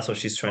now. That's what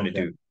she's trying to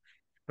Okay. do,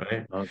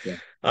 right? Okay.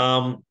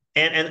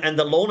 And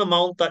the loan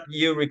amount that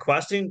you're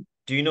requesting,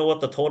 do you know what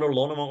the total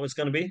loan amount is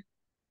going to be?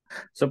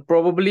 So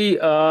probably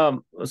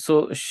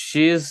so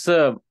she's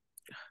uh,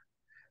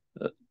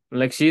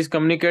 like she's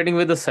communicating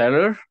with the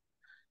seller,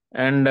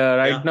 and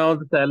right Yeah. now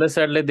the seller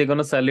said like they're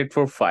gonna sell it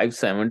for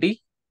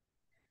 570,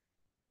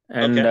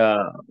 and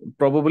Okay.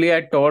 probably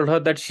I told her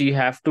that she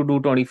have to do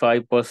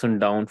 25%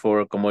 down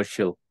for a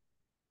commercial,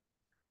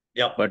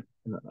 Yep. but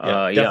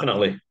Yeah. yeah.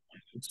 Definitely.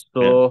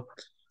 Yeah.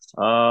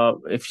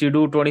 So if she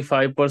do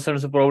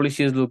 25%, so probably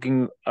she's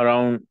looking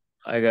around,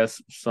 I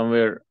guess,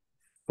 somewhere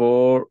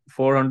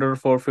 400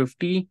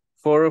 450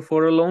 for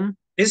a loan.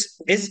 Is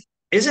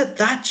it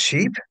that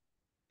cheap?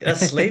 A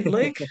Slave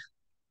Lake?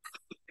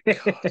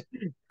 God.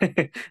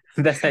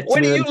 That's Where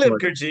actually do very you live,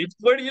 smart. Gurjeet?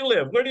 Where do you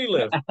live? Where do you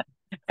live?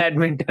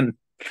 Edmonton.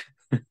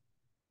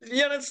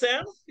 You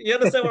understand? You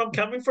understand where I'm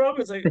coming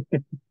from? It's like,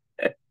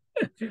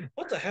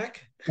 what the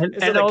heck? and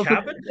Is it and a also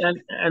cabin?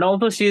 and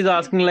also she's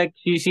asking like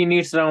she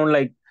needs around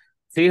like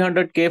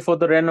 300K for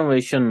the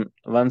renovation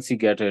once you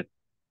get it.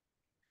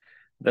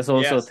 That's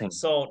also a Yes. thing.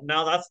 So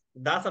now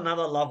that's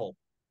another level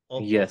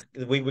of Yes.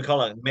 we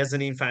call it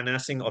mezzanine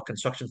financing or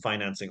construction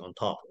financing on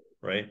top,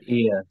 right?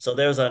 Yeah. So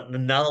there's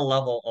another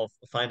level of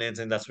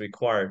financing that's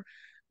required.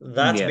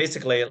 That's Yes.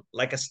 basically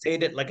like a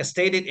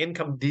stated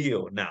income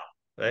deal now.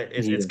 Right?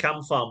 It's Yeah.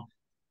 come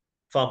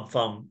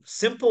from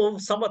simple,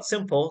 somewhat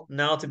simple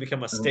now to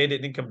become a Uh,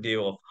 stated income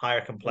deal of higher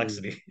y-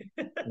 complexity.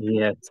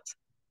 yes.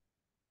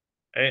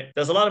 Right?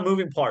 There's a lot of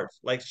moving parts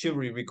like should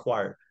we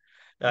require.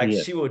 Like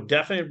Yes. she would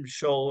definitely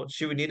show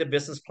she would need a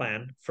business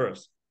plan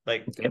first.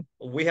 Like Okay.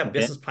 we have Okay.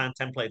 business plan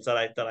templates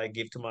that I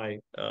give to my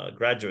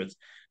graduates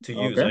to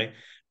use, Okay. right?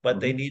 But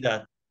they Hmm. need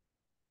a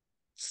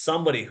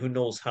somebody who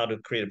knows how to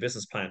create a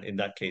business plan in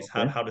that case,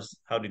 Okay.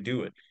 how to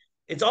do it.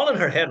 It's all in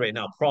her head right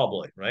now,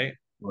 probably, right?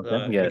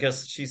 Okay. Yes.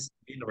 Because she's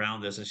been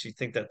around this and she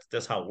think that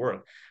that's how it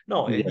works.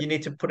 No, Yes. you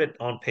need to put it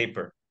on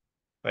paper,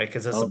 right?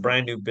 Because it's a Okay.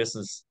 brand new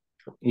business.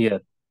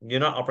 Yes. You're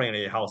not operating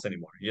at your house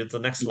anymore. It's the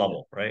next Yes.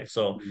 level, right?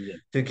 So Yes.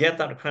 to get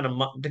that kind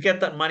of to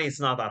get that money, it's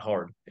not that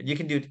hard. You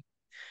can do.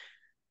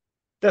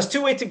 There's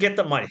two ways to get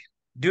the money.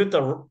 Do it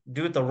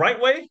the right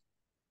way,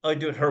 or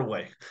do it her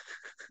way.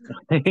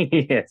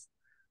 Yes.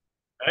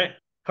 Right?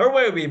 Her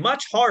way would be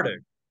much harder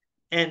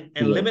and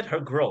Yes. limit her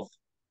growth.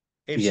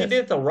 If she Yes. did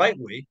it the right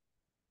way,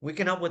 we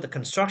can help with the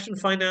construction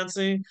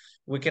financing.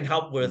 We can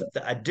help with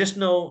the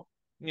additional,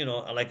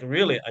 like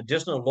really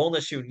additional loan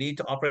that she would need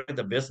to operate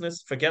the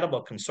business. Forget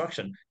about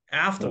construction. Okay.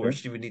 Afterwards,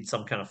 she would need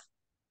some kind of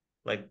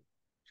like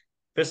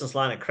business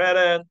line of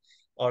credit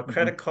or Hmm.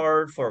 credit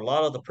card for a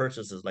lot of the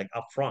purchases, like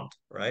upfront,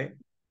 right?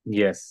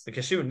 Yes.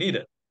 Because she would need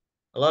it.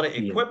 A lot of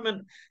Yes.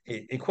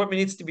 equipment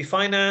needs to be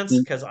financed Mm,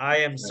 because I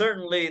am yeah.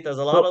 certainly there's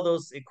a lot So of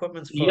those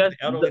equipments for yes,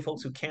 the elderly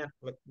folks who can't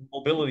like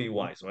mobility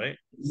wise, right?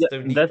 yeah,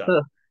 Still need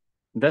that.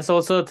 that's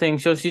also a thing.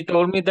 So she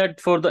told me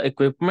that for the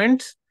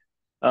equipment,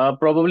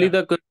 probably Yeah, the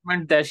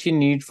equipment that she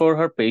need for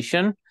her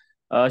patient,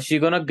 she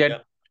gonna get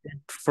yeah. it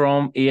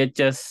from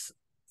AHS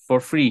for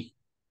free.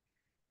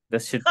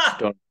 That's shit she Ha!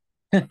 told.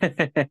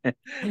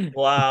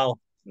 Wow.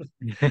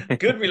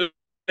 Good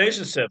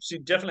relationships. She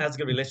definitely has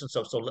good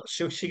relationships,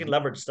 so she can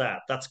leverage that.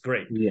 That's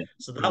great. Yeah.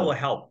 So that will Yes.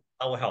 help.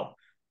 That will help.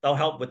 That will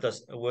help with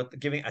us with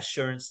giving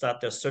assurance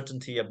that there's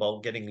certainty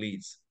about getting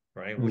leads,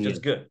 right? Which is Yes.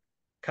 good.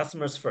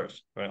 Customers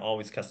first, right?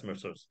 Always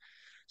customers first.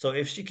 So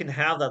if she can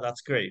have that,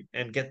 that's great,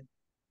 and get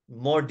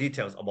more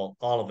details about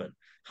all of it.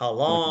 How Okay.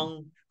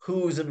 long?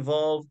 Who's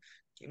involved?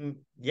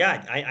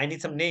 Yeah, I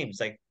need some names.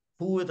 Like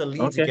who are the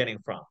leads you're Okay. getting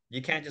from?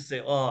 You can't just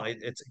say, oh,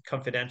 it's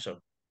confidential.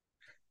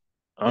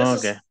 This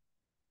Okay. is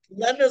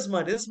lender's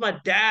money. This is my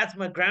dad's,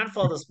 my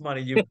grandfather's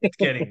money you're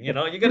getting. You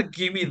gotta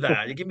give me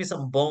that. You give me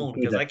some bone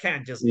See because that. I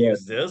can't just Yes.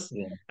 use this.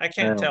 Yeah. I I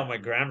can't know. tell my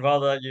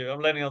grandfather,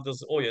 I'm letting out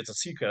this, oh, yeah, it's a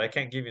secret. I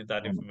can't give you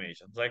that I know.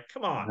 information. It's like,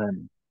 come on. I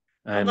know.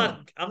 I I'm know.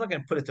 not I'm not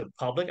gonna put it to the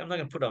public. I'm not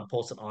gonna put it on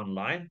post it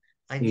online.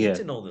 I need Yes.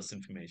 to know this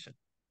information,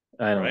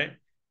 I know. right?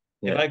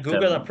 If Yes. I Google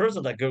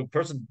Definitely. that Google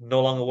person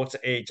no longer works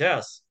at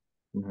AHS,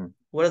 Hmm.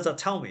 what does that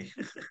tell me?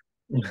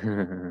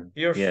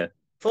 You're Yes.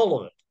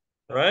 full of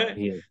it, right?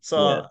 Yes.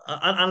 So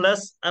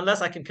Yes.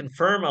 unless I can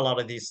confirm a lot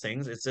of these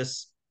things,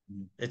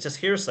 Mhm. it's just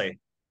hearsay,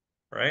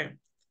 right?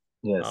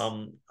 Yes.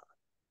 Um,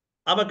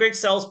 I'm a great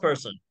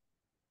salesperson.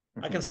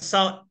 I Hmm. can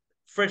sell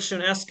fridge to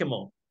an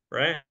Eskimo,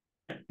 right?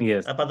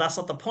 Yes. But that's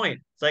not the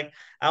point. It's like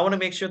I want to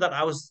make sure that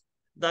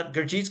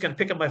Gurjeet's gonna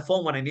pick up my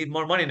phone when I need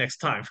more money next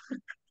time.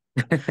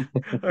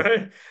 All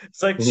right.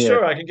 It's like, Yes.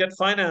 sure, I can get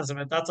financing,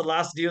 and that's the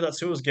last deal that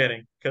Sue's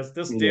getting because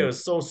this deal Yes.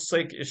 is so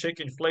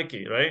shaky and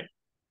flaky, right?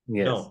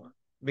 Yes. No,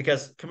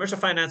 because commercial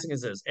financing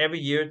is this. Every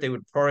year they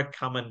would pour a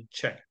common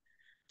check.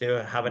 They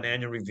would have an Mhm.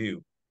 annual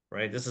review,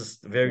 right? This is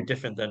very Okay.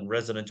 different than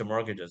residential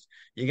mortgages.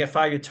 You get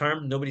 5 year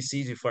term, nobody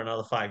sees you for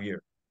another 5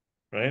 year,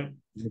 right?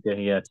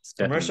 Okay. Yes.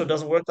 Commercial Definitely.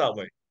 doesn't work that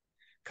way.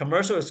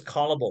 Commercial is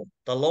callable.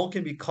 The loan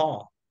can be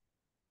called,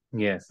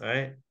 Yes.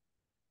 right?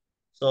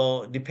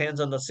 So it depends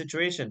on the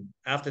situation.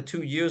 After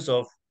 2 years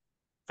of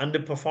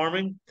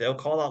underperforming, they'll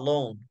call that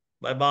loan.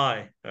 Bye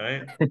bye,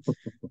 right?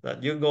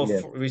 That you can go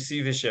Yes. for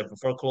receivership,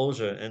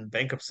 foreclosure, and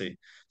bankruptcy.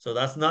 So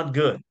that's not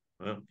good.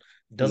 Right?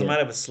 It doesn't Yes.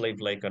 matter if it's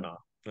slave lake or not.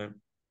 Right?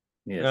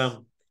 Yes.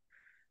 Um,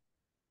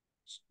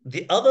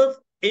 the other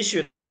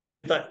issue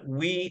that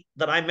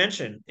I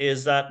mentioned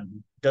is that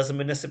Mhm. does the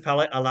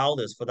municipality allow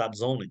this for that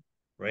zoning,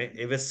 right?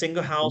 If it's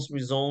single Okay. house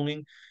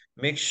rezoning,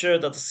 make sure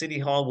that the city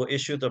hall will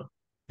issue the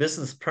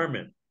business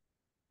permit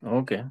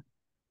Okay.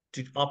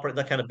 to operate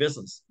that kind of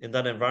business in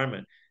that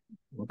environment.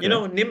 Okay.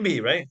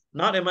 NIMBY, right?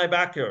 Not in my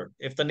backyard.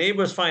 If the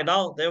neighbors find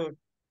out, they would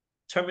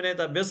terminate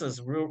that business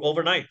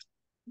overnight.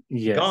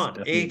 Yes. Gone.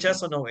 Definitely.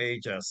 AHS or no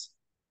AHS,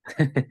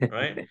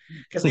 right?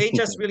 Because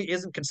AHS really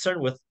isn't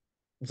concerned with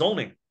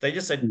zoning. They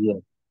just said, Yes.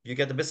 you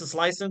get the business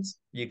license,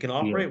 you can Yes.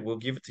 operate, we'll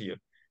give it to you.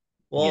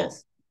 Well,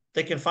 Yes.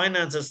 they can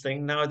finance this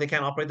thing. Now they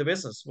can't operate the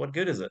business. What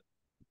good is it?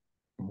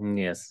 Mhm.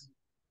 Yes.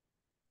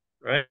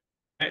 Right?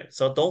 Right?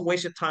 So don't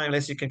waste your time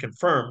unless you can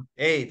confirm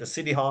A, the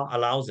city hall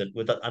allows it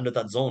with that under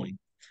that zoning,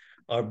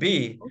 or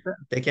B, Okay.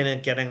 they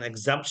can get an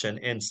exemption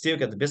and still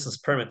get the business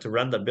permit to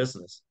run the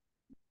business,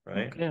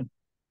 right? Okay.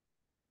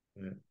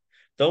 Yeah.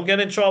 Don't get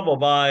in trouble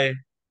by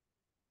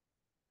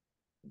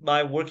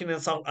working in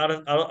some out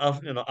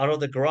of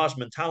the garage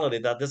mentality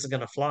that this is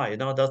gonna fly.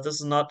 This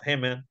is not, hey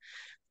man,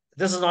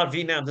 this is not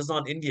Vietnam, this is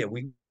not India.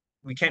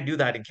 We can't do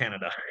that in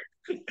Canada.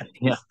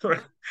 Yeah. Right?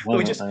 I We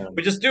know. just I know.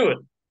 we just do it,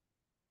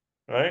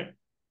 right?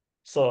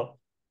 So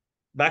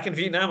back in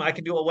Vietnam, I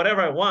can do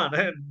whatever I want.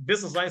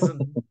 Business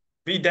license,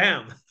 be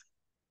damned.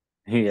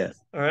 Yes.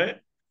 All right.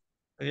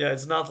 Yeah,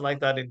 it's not like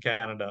that in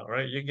Canada,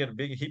 right? You get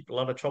a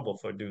lot of trouble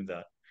for doing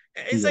that.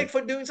 It's Yes. like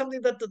for doing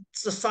something that the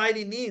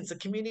society needs, the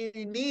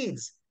community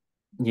needs.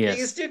 You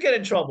Yes. still get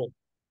in trouble,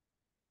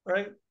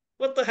 right?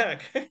 What the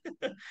heck?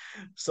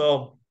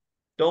 So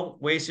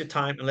don't waste your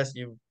time unless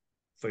you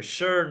for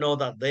sure know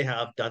that they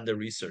have done the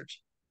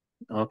research.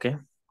 Okay.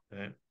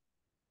 Right?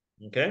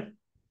 Okay.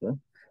 Okay.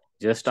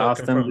 Just So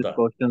ask them confirm these that.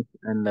 questions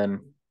and then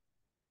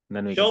we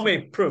can Show see. me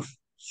proof.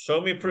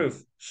 Show me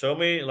proof. Show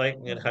me like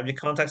Okay. have you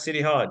contact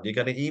City Hall? You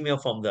got an email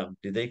from them?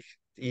 Did they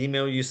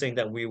email you saying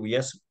that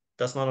yes,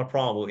 that's not a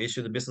problem. We'll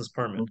issue the business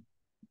permit. Mhm.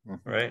 All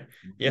Mhm. right.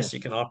 Okay. Yes, you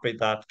can operate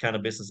that kind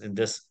of business in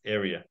this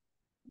area,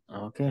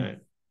 Okay. right?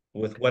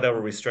 With whatever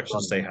Got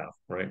restrictions it. they have,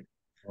 right?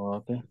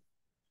 Okay.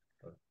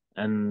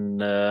 And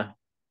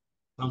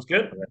Sounds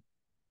good?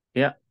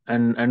 yeah,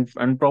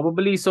 and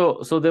probably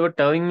so they were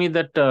telling me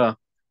that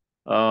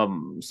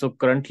so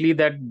currently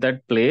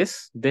that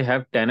place they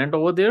have tenant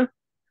over there,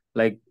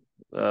 like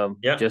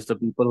Yeah. just the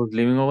people who's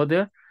living over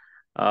there.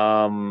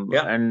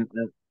 Yeah.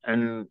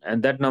 And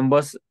that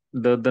numbers,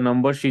 the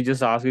number she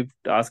just asked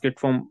it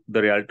from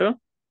the realtor,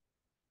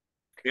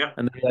 Yeah.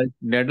 and the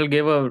realtor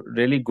gave a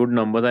really good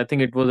number. I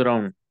think it was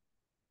around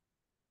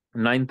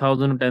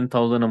 9,000 to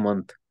 10,000 a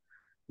month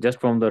just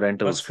from the That's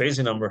rentals.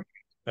 crazy number.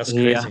 That's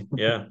Yeah, crazy.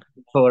 Yeah.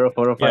 for a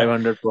Yeah.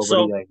 500 property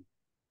So guy.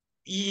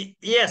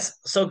 yes.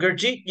 So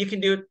Gurjeet, you can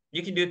do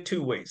it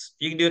two ways.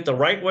 You can do it the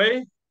right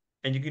way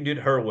and you can do it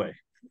her way.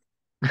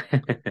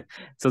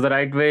 So the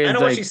right way I is know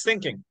what like, she's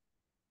thinking.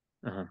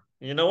 uh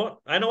You know what?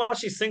 I know what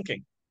she's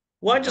thinking.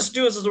 Why Uh-huh. just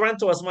do it as a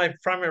rental as my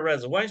primary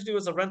residence? Why don't you do it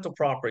as a rental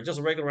property, just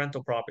a regular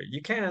rental property?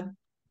 You can,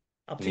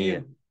 up to Yeah.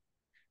 you,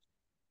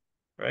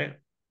 right?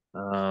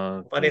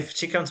 But Okay. if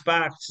she comes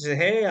back, she says,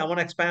 "Hey, I want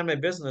to expand my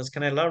business.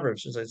 Can I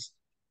leverage?" She says,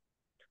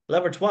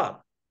 "Leverage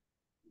what?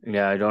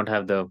 Yeah, I don't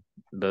have the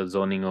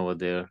zoning over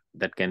there.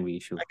 That can be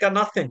issue. I got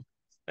nothing.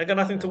 I got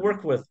nothing to Uh-huh.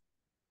 work with,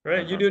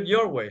 right? You Uh-huh. do it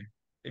your Uh-huh. way.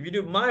 If you do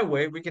it my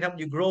way, we can help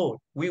you grow.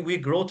 We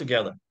grow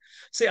together.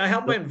 See, I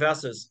help my So,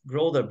 investors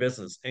grow their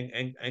business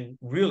and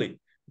really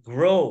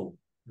grow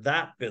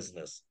that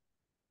business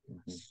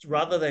mhm,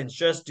 rather mhm, than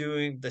just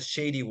doing the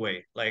shady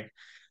way. Like,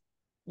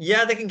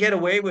 yeah, they can get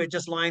away with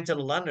just lying to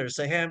the lenders,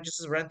 say, "Hey, I'm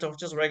just a rental,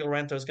 just a regular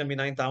rental. It's gonna be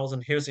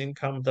 9,000. Here's the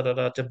income, da da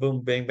da, to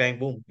boom, bang, bang,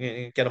 boom.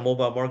 You get a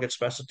mobile mortgage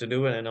special to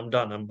do it, and I'm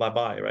done. I'm bye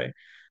bye, right?"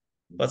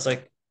 But it's mhm.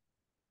 like,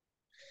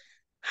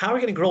 how are we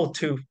gonna grow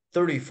to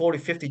 30, 40,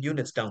 50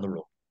 units down the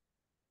road,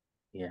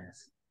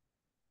 Yes.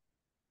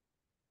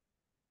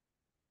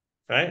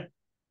 right?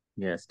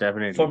 Yes, For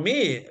definitely.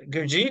 me,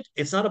 Gurjeet,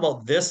 it's not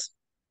about this.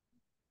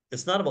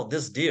 It's not about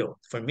this deal.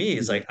 For me,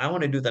 it's Mhm. like I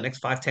want to do the next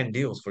 5, 10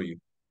 deals for you.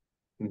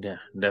 Yeah,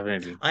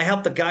 definitely. I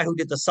helped the guy who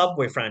did the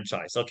Subway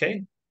franchise.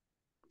 Okay,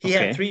 he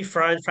had Okay. three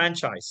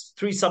franchise,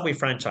 three Subway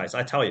franchise.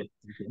 I tell you,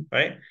 Okay.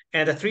 right?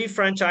 And the three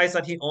franchise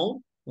that he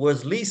owned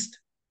was leased.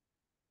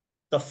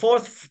 The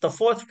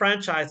fourth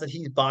franchise that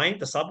he's buying,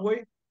 the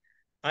Subway,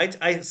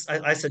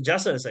 I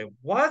suggested, I say,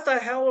 what the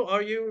hell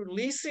are you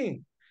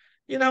leasing?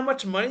 You know how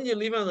much money you're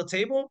leaving on the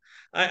table?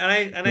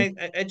 Mhm.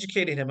 I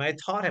educated him. I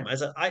taught him. I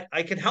said,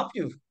 I can help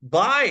you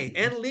buy Mhm.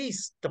 and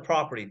lease the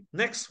property.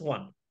 Next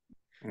one,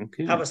 have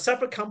Okay. a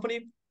separate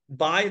company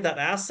buy that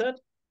asset,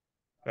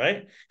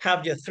 right?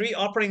 Have your three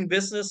operating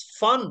business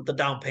fund the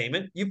down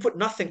payment. You put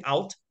nothing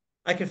out.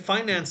 I can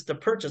finance the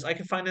purchase. I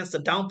can finance the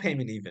down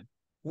payment even.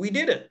 We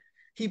did it.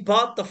 He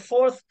bought the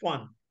fourth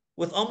one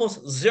with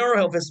almost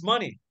zero of his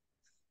money,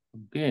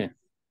 Okay.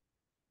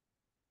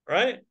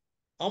 right?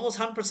 Almost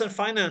 100%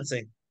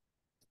 financing.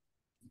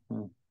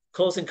 Mhm.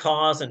 Closing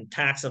costs and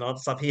tax and all the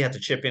stuff. He had to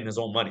chip in his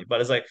own money.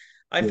 But it's like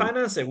I Yeah.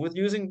 financed it with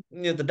using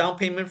the down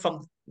payment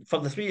from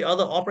the three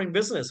other operating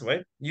business,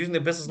 right? Using the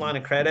business line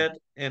of Mhm. credit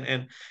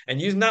and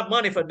using that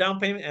money for down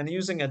payment and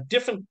using a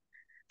different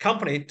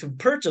company to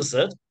purchase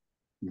it,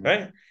 Mhm.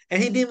 right?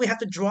 And he didn't even have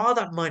to draw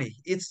that money.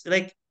 It's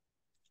like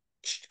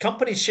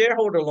company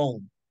shareholder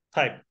loan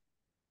type.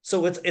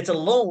 So it's a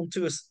loan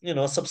to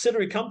a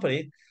subsidiary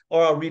company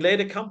or a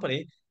related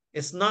company.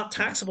 It's not Mhm.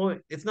 taxable.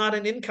 It's not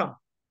an income.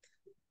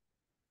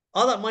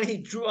 All that money he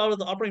drew out of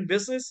the operating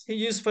business, he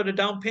used for the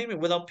down payment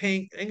without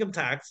paying income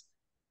tax,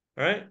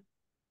 right?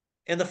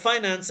 And the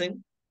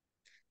financing,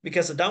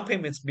 because the down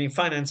payment's being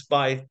financed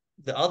by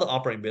the other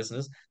operating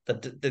business,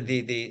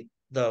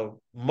 the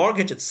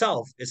mortgage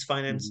itself is Mhm.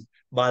 financed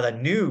by the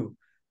new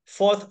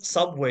fourth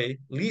Subway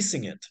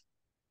leasing it.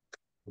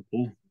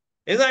 Okay.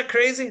 Isn't that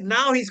crazy?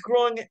 Now he's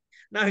growing.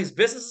 Now his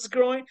business is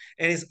growing,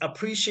 and his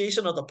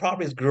appreciation of the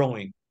property is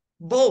growing.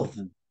 Both,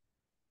 Mhm.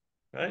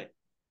 right?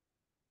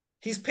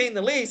 He's paying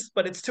the lease,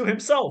 but it's to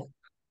himself,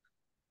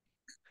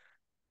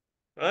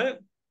 right?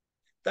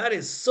 That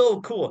is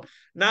so cool.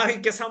 Now he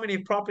guess how many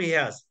property he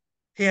has?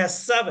 He has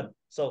seven.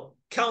 So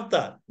count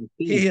that.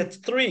 He Okay. hits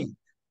three,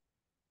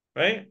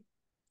 right?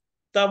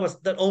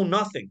 That own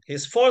nothing.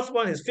 His fourth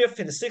one, his fifth,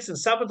 and his sixth and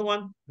seventh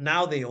one,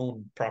 now they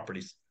own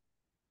properties,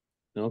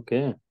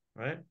 Okay.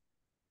 right?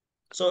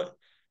 So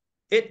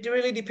it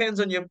really depends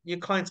on your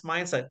client's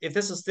mindset. If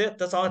this is it,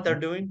 that's all that they're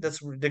Mhm. doing.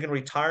 They're gonna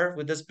retire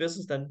with this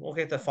business, then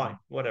okay, they're Mhm. fine,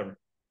 whatever,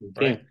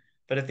 right? Okay.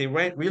 But if they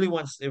really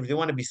want, if they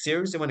want to be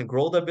serious, they want to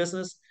grow their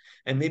business,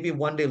 and maybe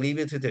one day leave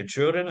it to their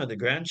children or their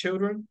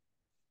grandchildren,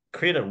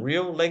 create a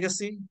real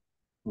legacy,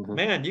 Mhm.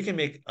 man, you can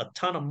make a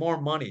ton of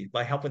more money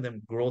by helping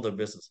them grow their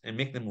business and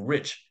make them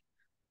rich,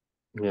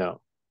 Yeah.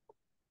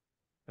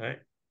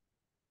 right?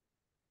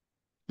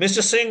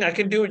 Mr. Singh, I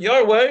can do it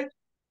your way,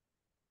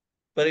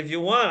 but if you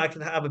want, I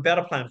can have a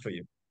better plan for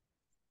you,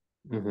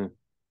 Mhm.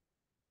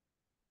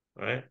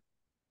 right?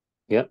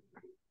 Yeah.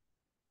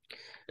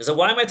 So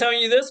why am I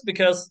telling you this?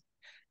 Because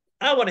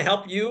I want to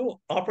help you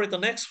operate the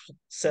next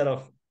set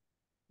of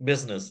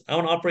business. I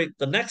want to operate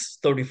the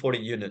next 30, 40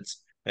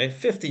 units, right?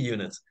 50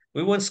 units.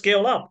 We want to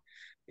scale up.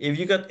 If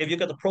you got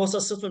the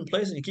process system in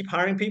place and you keep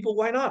hiring people,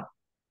 why not?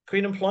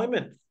 Create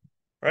employment,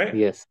 right?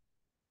 Yes.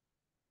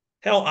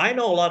 Hell, I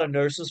know a lot of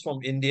nurses from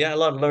India, a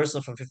lot of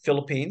nurses from the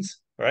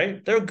Philippines,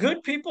 right? They're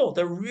good people.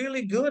 They're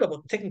really good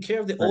about taking care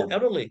of the old Right.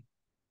 elderly,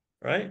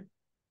 right?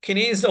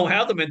 Canadians don't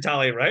have the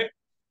mentality, right?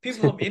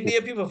 People from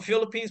India, people from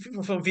Philippines,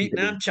 people from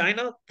Vietnam,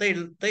 China, they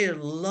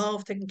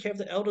love taking care of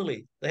the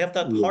elderly. They have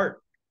that Yeah.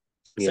 heart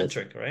Yes.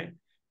 centric, right?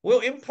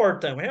 We'll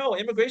import them. Hell,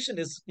 immigration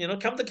is,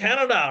 come to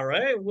Canada,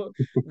 right?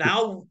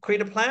 Now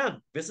create a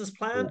plan, business Yeah.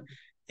 plan, Mhm.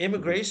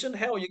 immigration.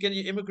 Hell, you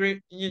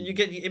Mhm.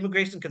 get your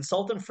immigration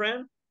consultant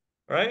friend,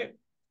 right?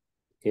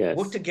 Work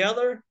Yes.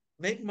 together,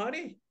 make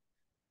money.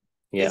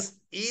 Yeah. It's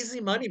easy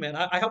money, man.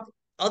 I help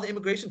other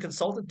immigration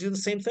consultants do the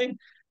same thing.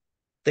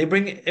 They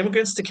bring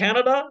immigrants to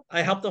Canada.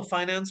 I help them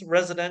finance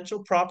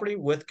residential property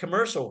with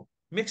commercial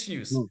mixed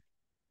use, Mm.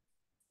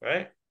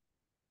 right?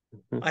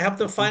 Mhm. I help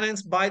them Okay.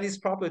 finance buy these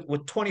properties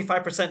with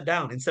 25%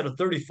 down instead of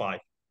 35.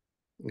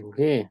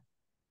 Okay.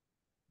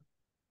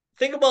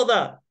 Think about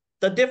that.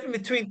 The difference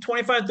between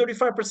 25 and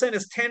 35%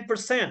 is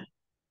 10%.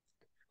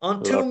 On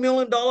A $2 lot.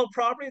 million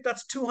property,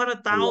 that's A lot.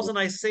 200,000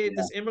 I saved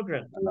Yeah. this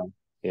immigrant. A lot.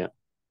 Yeah.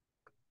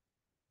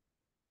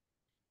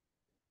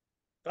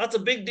 That's a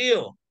big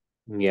deal.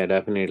 Yeah,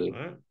 definitely.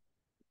 Right?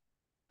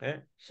 Okay.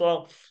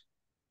 So,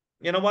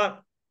 you know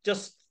what?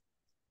 Just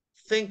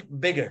think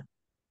bigger,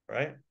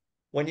 right?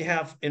 When you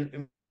have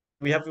in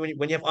we have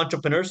when you have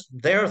entrepreneurs,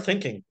 they're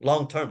thinking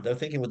long term. They're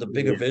thinking with a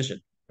bigger Yeah. vision,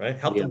 right?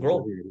 Help Yeah, them grow,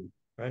 definitely.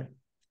 right?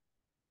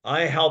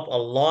 I help a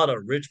lot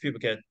of rich people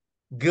get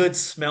good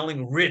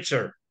smelling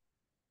richer,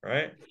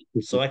 right?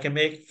 So I can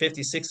make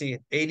 50, 60,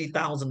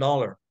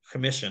 $80,000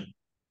 commission,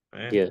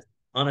 right? Yes.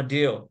 On a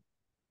deal.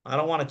 I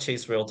don't want to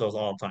chase realtors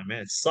all the time,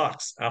 man. It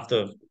sucks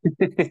after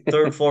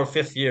third, fourth,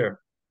 fifth year,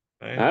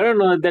 right? I don't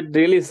know. That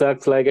really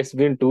sucks. Like it's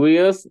been 2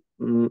 years.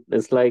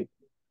 It's like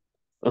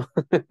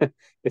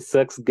it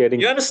sucks You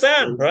getting.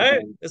 understand,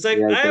 right? It's like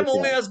Yes, I yes, am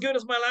only yeah. as good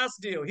as my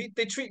last deal.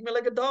 They treat me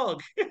like a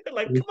dog.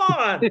 Like, come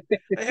on.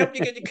 I helped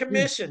you get your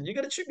commission. You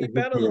gotta treat me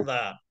better than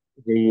that,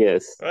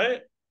 Yes.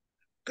 right?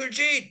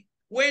 Gurjeet,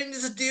 when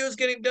is this deal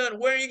getting done?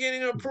 Where are you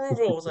getting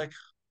approval? It's like,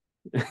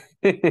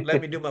 let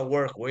me do my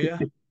work, will you?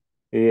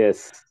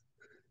 Yes.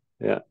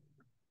 Yeah.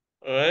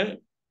 All right.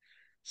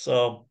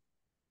 So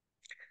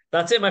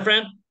that's it, my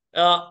friend.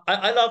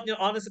 I love,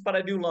 honestly, but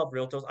I do love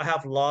realtors. I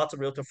have lots of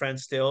realtor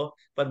friends still,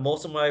 but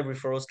most of my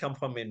referrals come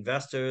from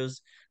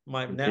investors,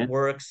 my Okay.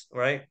 networks,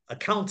 right?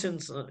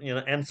 Accountants,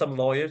 and some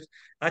lawyers.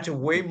 Actually,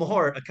 way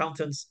more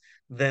accountants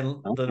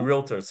than Okay.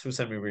 realtors who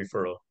send me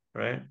referral,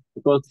 right?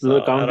 Because So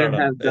the I don't accountant know.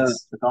 has the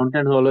It's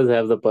accountant always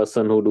have the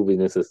person who do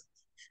businesses.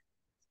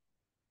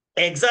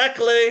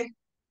 exactly.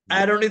 I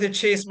Yeah. don't need to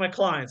chase my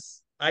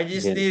clients. I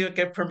just Yeah. need to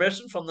get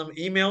permission from them,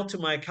 email to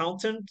my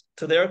accountant,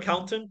 to their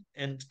accountant,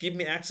 and give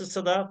me access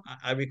to that.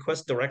 I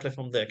request directly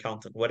from the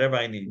accountant, whatever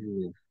I need.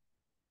 Yeah.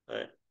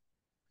 Right?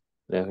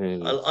 I,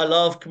 Definitely. I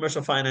love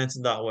commercial finance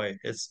in that way.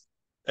 It's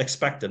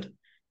expected,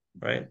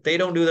 right? They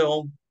don't do their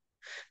own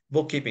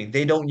bookkeeping.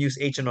 They don't use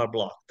H&R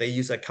Block. They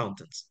use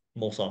accountants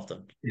most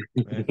often,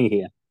 right?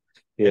 Yeah.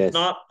 If Yes.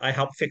 not, I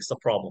help fix the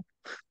problem.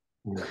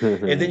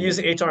 If they use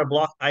H&R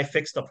Block, I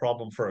fix the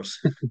problem first.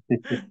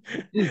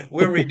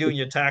 We're redoing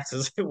your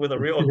taxes with a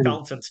real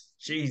accountant.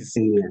 Jeez.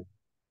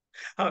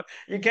 Yeah.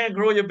 You can't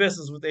grow your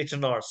business with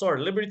H&R. Sorry,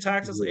 Liberty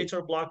Taxes, Yeah.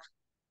 H&R Block,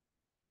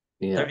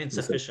 Yeah. they're So,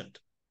 insufficient,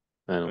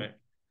 I know. right?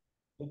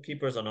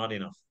 Bookkeepers are not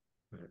enough.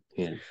 Right?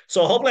 Yeah.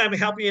 So hopefully I'm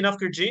happy enough,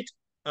 Gurjeet,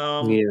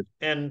 Yeah.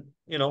 and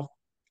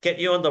get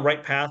you on the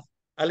right path.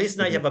 At least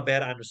now you Mhm. have a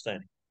better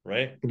understanding,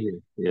 right? Yeah.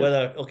 Yeah.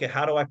 Whether okay,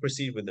 how do I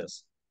proceed with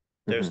this?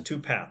 There's Hmm. two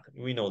paths.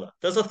 We know that.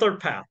 There's a third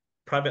path,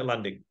 private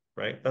lending,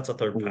 right? That's a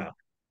third path.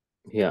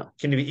 Yeah.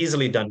 Can be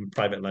easily done with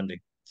private lending.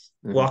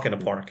 Walk in a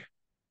Hmm. park,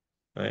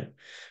 right?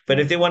 But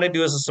if they Hmm. want to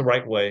do this the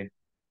right way,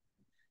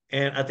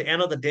 and at the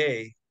end of the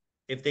day,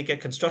 if they get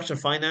construction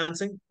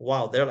financing,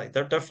 wow,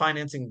 they're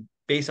financing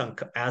based on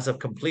as of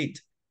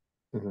complete,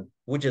 Hmm.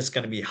 which is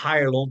going to be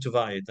higher loan to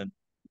value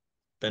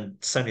than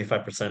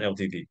 75%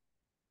 LTV,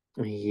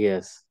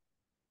 Yes.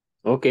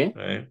 Okay.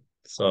 right?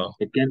 So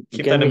It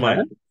keep can that in be higher.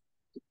 mind.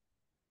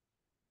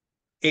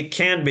 It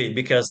can be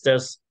because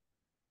there's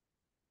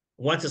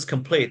once it's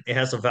complete, it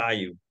has a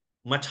value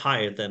much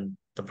higher than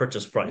the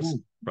purchase price,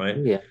 Mm. right?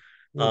 Yeah.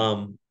 Yeah.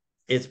 Um,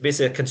 it's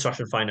basically a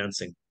construction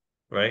financing,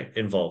 right?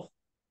 Involved.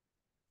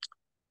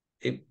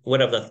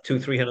 Whatever the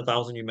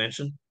 300,000 you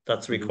mentioned,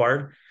 that's Mhm.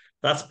 required.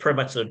 That's pretty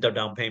much the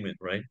down payment,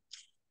 right?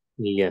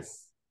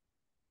 Yes.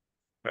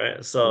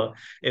 Right. So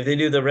if they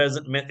do the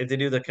resident, if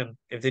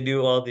they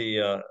do all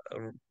the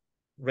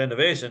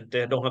renovation,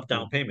 they don't have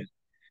down Mhm. payment.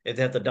 If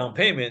they have the down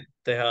payment,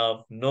 they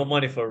have no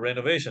money for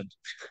renovation,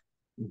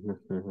 Mhm.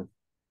 Mhm.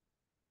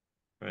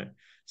 right?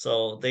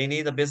 So they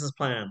need a business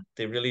plan.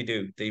 They really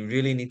do. They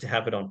really need to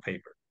have it on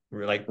paper.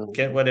 Like get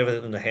Okay. whatever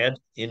in the head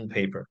in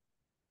paper,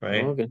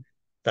 right? Okay.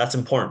 That's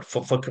important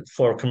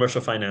for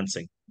commercial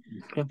financing.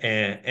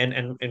 Okay.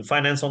 And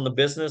finance on the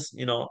business,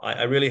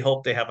 I really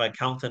hope they have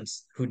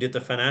accountants who did the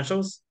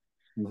financials,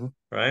 Mhm.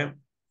 right?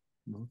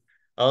 Mhm.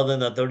 Other than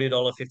the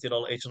 $30,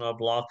 $50 H&R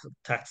Block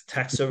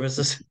tax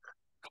services,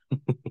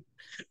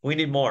 we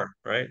need more,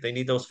 right? They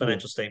need those Yeah.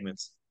 financial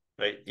statements,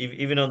 right?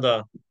 Even on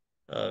the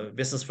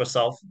business for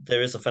self,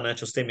 there is a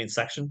financial statement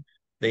section.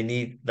 They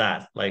need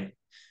that, like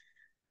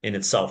in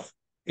itself,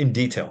 in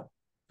detail,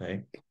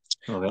 right?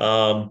 Okay.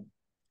 Um,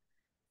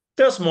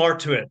 there's more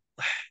to it.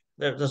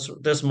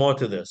 There's more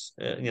to this.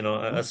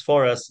 Mhm. As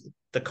far as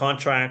the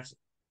contract,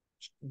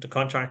 the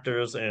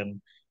contractors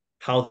and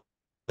how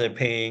they're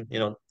paying.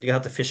 You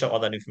have to fish out all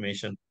that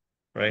information,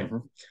 right?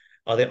 Mhm.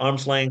 Are they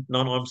arm's length,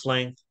 non-arm's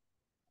length?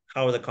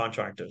 How are the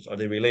contractors? Are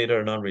they related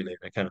or non-related?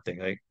 That kind of thing,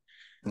 right?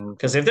 Okay.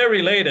 Because if they're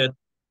related,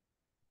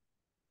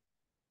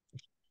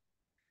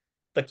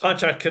 the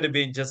contract could have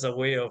been just a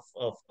way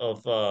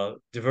of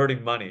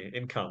diverting money,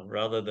 income,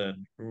 rather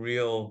than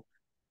real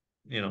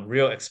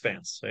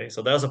expense, right?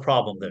 So there's a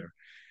problem there.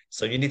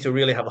 So you need to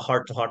really have a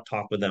heart-to-heart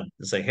talk with them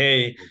and say,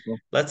 hey, Okay.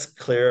 let's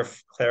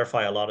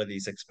clarify a lot of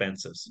these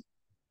expenses.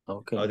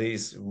 Okay. Are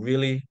these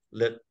really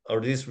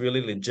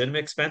legitimate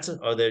expenses?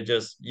 Or they're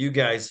just you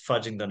guys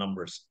fudging the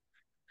numbers,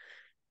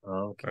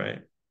 Okay.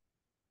 right?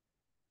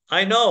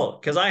 I know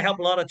because I help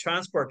a lot of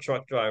transport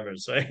truck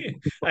drivers, right?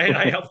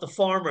 I help the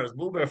farmers,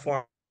 blueberry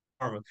farmers,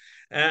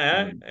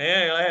 Mm.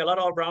 a lot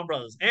of our brown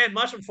brothers and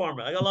mushroom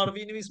farmers. I got a lot of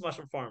Vietnamese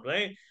mushroom farmers.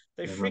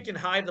 They Mhm. freaking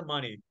hide the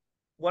money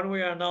one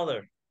way or another,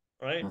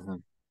 right?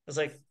 Mhm. It's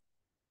like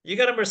you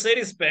got a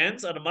Mercedes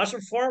Benz and a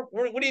mushroom farm.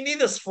 What do you need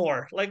this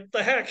for? Like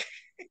the heck,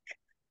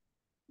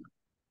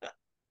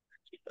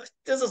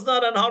 this is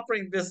not an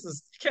operating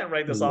business. You can't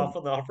write this Yeah. off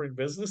on the operating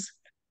business,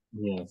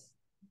 Yes.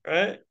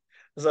 right?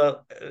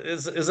 So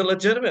is it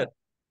legitimate,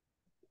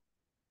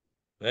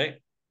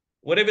 right?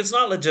 What if it's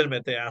not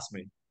legitimate? They ask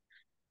me.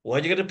 Well,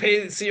 you're going to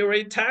pay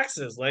CRA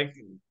taxes. Like,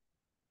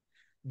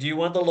 do you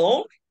want the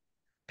loan?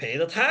 Pay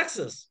the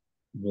taxes.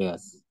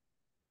 Yes.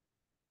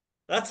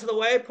 That's the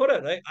way I put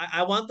it.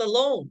 I want the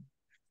loan.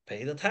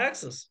 Pay the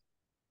taxes.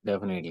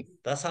 Definitely.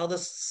 That's how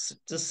this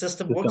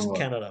system works System in work.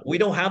 Canada. We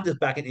Yeah. don't have this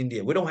back in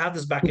India. We don't have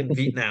this back in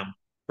Vietnam,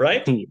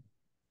 right?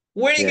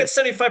 Where do you get Yes.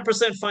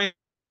 75%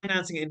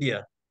 financing in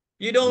India?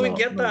 You don't even No.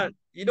 get No. that.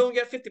 You don't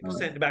get No.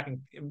 50% back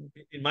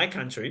in my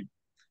country.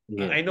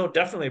 Yeah. I know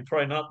definitely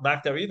probably not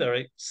back there either,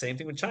 right? Same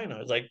thing with China.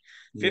 It's like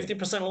Yeah.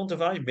 50% loan to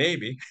value,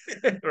 maybe,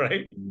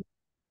 right? Mm.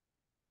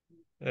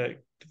 Uh,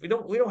 we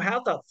don't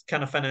have that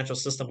kind of financial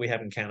system we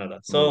have in Canada.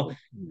 So No. Yeah.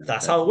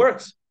 that's how That's it it.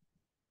 works,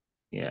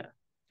 Yeah.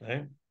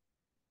 right?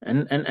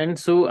 And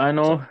so I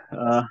know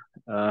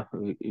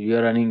So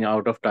you're running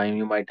out of time.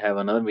 You might have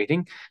another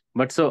meeting,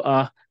 but so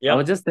I was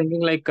yeah, just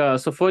thinking like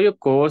so for your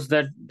course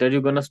that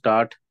you're gonna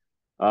start.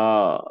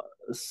 Uh,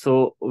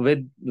 so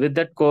with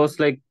that course,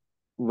 like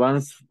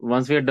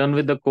once we are done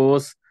with the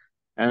course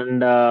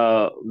and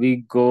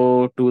we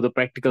go to the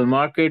practical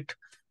market.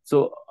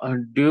 So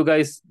do you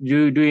guys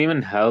do you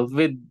even help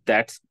with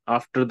that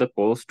after the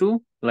course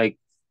too, like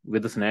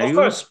with the of scenarios?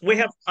 course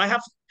I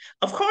have,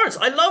 of course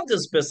I love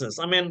this business.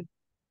 I mean,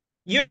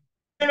 you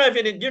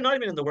you're not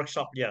even in the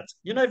workshop yet.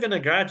 You're not even a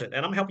graduate,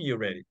 and I'm helping you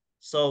already.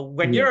 So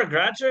when Yeah. you're a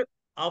graduate,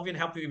 I'll even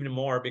help you even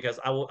more because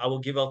I will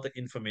give out the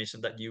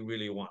information that you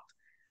really want.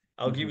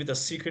 I'll give Hmm. you the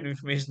secret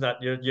information that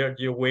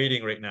you're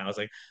waiting right now. It's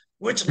like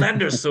which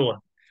lenders, so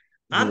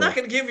I'm not Yes.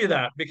 going to give you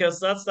that because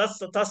that's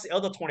the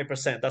other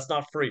 20%. That's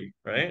not free,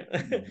 right?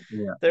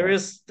 Yeah. there Yeah.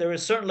 is there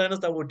is certain lenders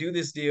that will do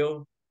this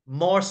deal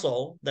more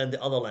so than the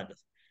other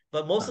lenders,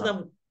 but most of Uh-huh.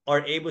 them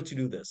are able to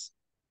do this.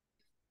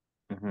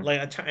 Hmm.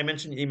 Like I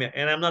mentioned email,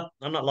 and I'm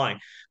not lying.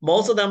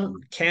 Most of them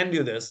can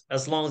do this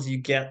as long as you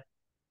get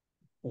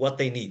what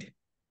they need,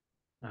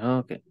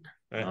 Okay.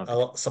 right?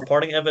 Okay.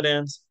 Supporting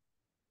evidence,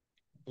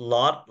 a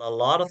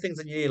lot of things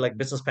that you need, like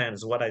business plan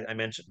is what I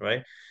mentioned,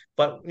 right?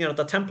 But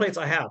the templates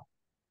I have,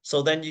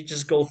 so then you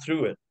just go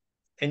through it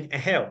and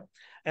hell,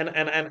 and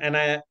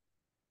I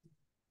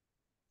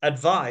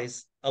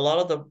advise a lot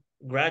of the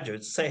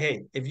graduates say,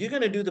 hey, if you're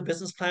going to do the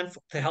business plan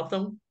to help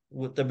them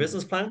with the Mhm.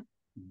 business plan,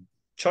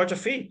 charge a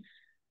fee,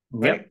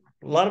 Yep. right?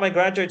 A lot of my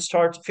graduates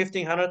charge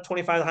 $1,500,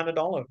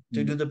 $2,500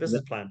 to do the Yep.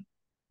 business plan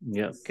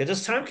Yes. because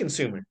it's time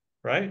consuming,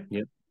 right?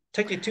 Yep.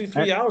 Take you two, And,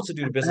 3 hours to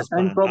do the business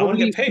and plan. I want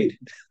to get probably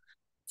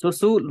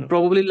paid.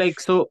 probably like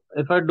so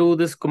if I do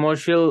this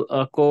commercial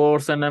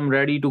course and I'm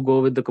ready to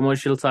go with the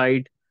commercial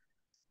side,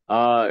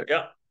 uh,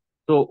 Yeah,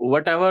 so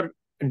whatever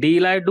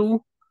deal I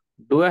do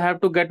I have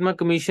to get my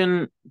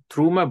commission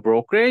through my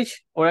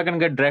brokerage or I can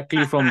get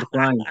directly from the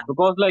client?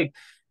 Because like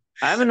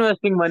I'm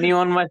investing money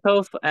on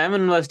myself, I'm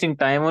investing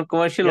time on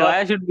commercial. yeah. Why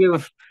I should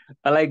give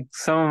like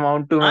some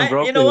amount to my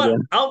You know brokerage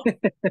what? then?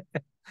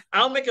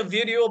 I'll make a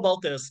video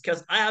about this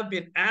because I have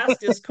been asked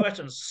this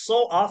question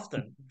so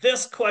often.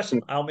 This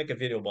question, I'll make a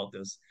video about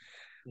this.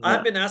 I've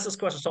Yeah. been asked this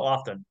question so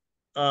often.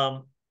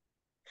 Um,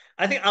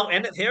 I think I'll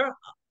end it here.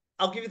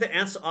 I'll give you the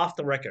answer off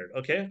the record,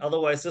 okay?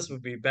 Otherwise, this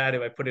would be bad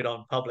if I put it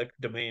on public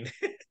domain.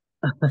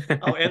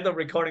 I'll end the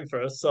recording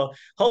first. So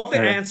hopefully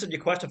I Okay. answered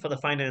your question for the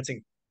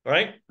financing. All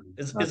right?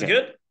 Is it Okay.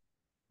 good?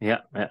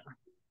 Yeah. Yeah.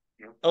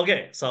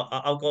 Okay, so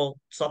I'll go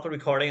stop the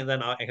recording and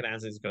then I can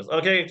answer these questions.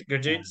 Okay,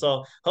 Gurjeet.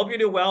 So hope you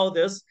do well with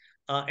this.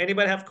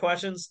 Anybody have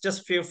questions?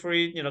 Just feel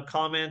free,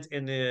 comment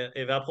in the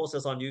if I post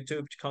this on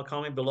YouTube,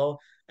 comment below,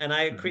 and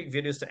I Mhm. create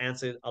videos to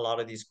answer a lot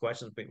of these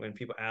questions when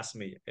people ask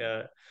me.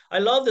 I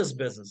love this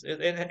business.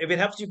 If it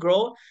helps you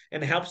grow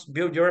and helps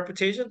build your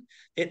reputation,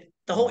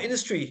 the whole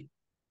industry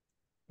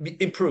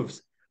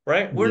improves,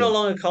 right? We're no Yeah.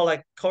 longer called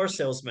like car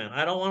salesman.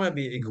 I don't want to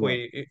be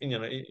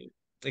Yeah.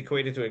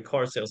 equated to a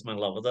car salesman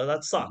level. That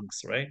Mhm.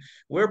 sucks, right?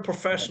 We're Yeah.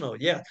 professional,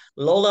 yeah.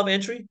 Low level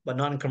entry, but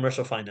not in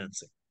commercial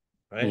financing,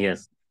 right?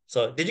 Yes.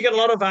 So did you get a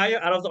lot of value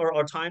out of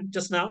our time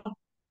just now,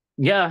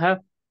 Yeah. I have.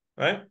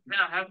 right?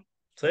 Yeah.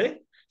 See?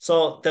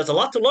 So there's a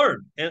lot to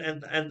learn.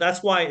 And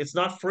that's why it's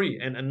not free.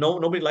 And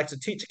nobody likes to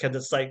teach because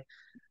it's like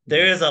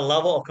there Mhm. is a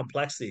level of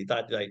complexity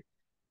that like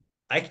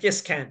I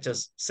just can't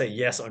just say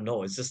yes or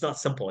no. It's just not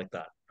simple like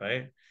that,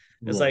 right?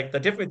 It's Yeah. like the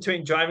difference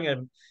between driving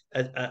an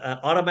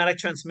automatic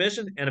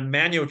transmission and a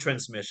manual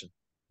transmission.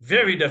 Mhm.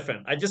 Very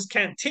different. I just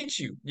can't teach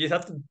you. You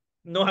have to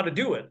know how to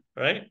do it,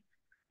 right?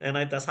 And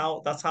that's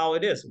how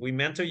it is. We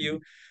mentor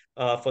you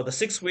Mhm. for the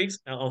 6 weeks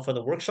for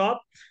the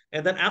workshop,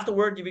 and then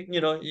afterward,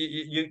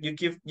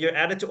 you're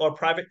added to our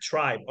private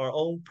tribe, our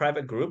own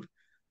private group,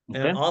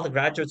 and Okay. all the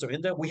graduates are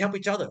in there. We help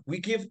each other. We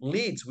give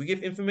leads. We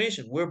give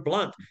information. We're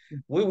blunt.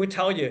 We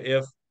tell you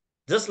if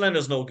this lender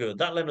is no good,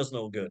 that lender is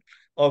no good,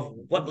 of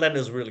what Okay. lender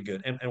is really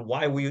good, and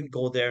why we wouldn't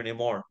go there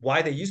anymore,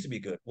 why they used to be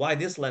good, why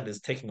this lender is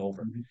taking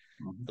over. Mhm.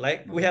 Mhm.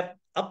 Like we Mhm. have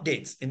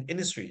updates in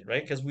industry,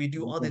 right? Because we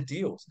do Okay. other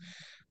deals.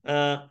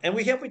 And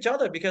we help each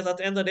other because at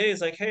the end of the day,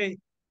 it's like, hey,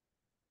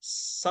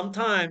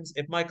 sometimes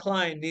if my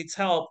client needs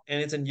help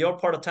and it's in your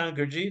part of town,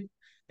 Gurjeet,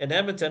 in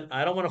Edmonton,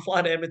 I don't want to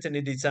fly to Edmonton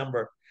in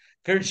December.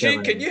 Gurjeet, can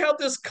Definitely. you help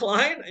this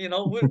client?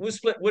 We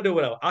split, we do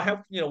whatever. I'll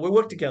help, we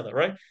work together,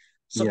 right?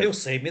 So Yes. it'll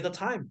save me the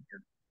time.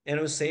 And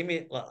it will save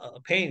me a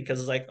pain because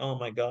it's like, oh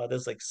my God,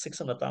 there's like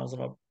 600,000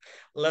 or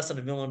less than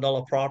 $1 million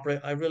property.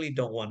 I really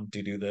don't want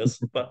to do this.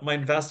 But my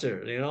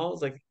investor,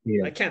 it's like,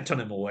 I Yes. can't turn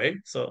him away.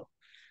 So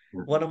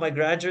one Mhm. of my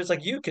graduates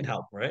like you can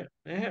help, right?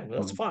 Yeah, well,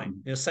 that's Mhm.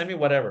 fine. Mhm. Send me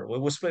whatever.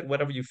 We'll split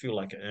whatever you feel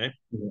like it, right?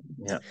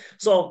 Yeah.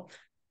 So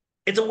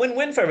it's a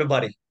win-win for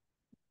everybody,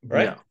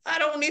 right? Yeah. I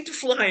don't need to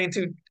fly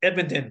into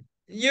Edmonton.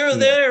 You're Yeah.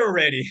 there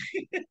already,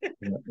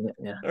 Yeah. Yeah.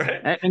 Yeah.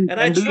 right? And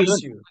And I and do you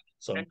trust even you.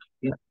 So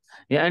yeah,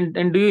 yeah,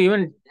 and do you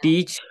even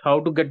teach how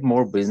to get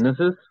more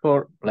businesses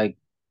for like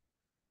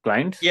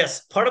clients?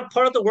 yes, part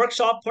of the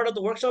workshop,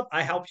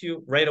 I help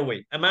you right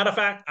away. A matter of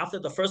fact, after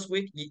the first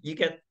week, you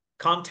get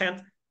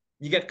content,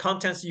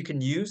 contents you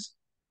can use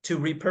to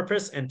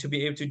repurpose and to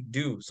be able to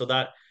do so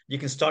that you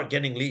can start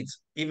getting leads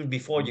even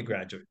before you Mhm.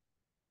 graduate.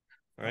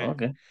 All right.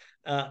 Okay.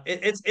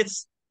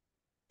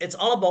 It's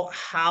all about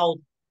how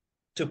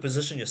to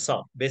position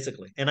yourself,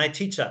 basically. And I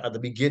teach that at the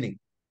beginning,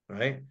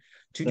 right?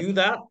 To Yeah. do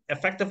that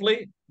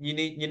effectively, you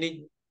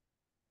need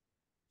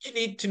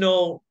to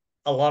know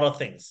a lot of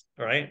things,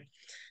 right?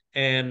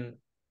 And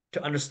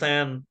to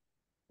understand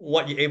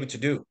what you're able to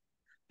do.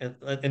 And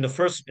in the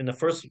first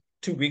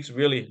 2 weeks,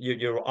 really,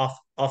 you're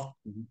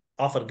Mhm.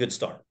 off at a good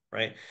start,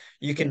 right?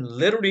 You Okay. can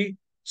literally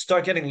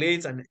start getting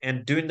leads, and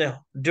during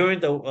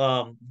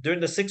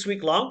the 6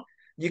 week long,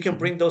 you can Mhm.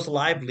 bring those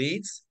live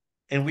leads,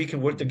 and we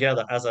can work Mhm.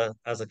 together as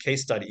a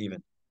case study,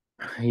 even,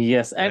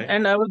 Yes, and right?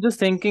 and I was just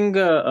thinking,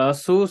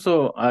 Sue.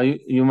 So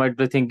you might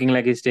be thinking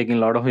like it's taking a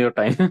lot of your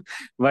time,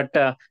 but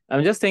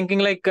I'm just thinking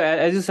like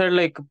as you said,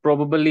 like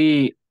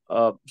probably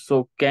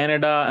so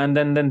Canada and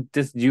then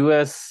this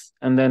US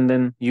and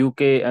then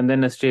UK and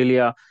then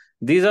Australia.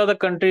 These are the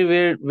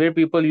country where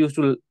people used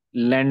to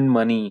lend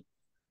money.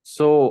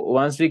 So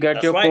once we get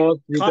That's your right. course,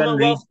 we can reach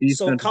Commonwealth. these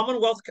So countries.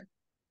 Commonwealth,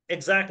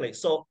 exactly.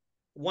 So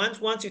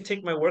once you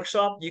take my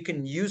workshop, you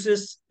can use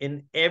this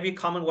in every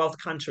Commonwealth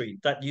country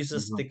that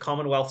uses Mhm. the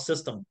Commonwealth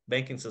system,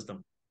 banking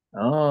system.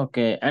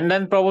 Okay, and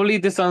then probably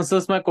this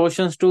answers my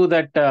questions too.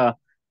 That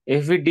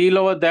if we deal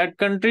over that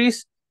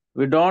countries,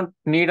 we don't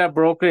need a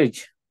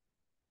brokerage.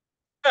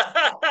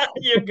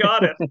 You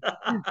got it.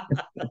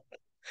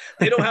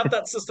 They don't have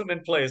that system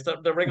in place,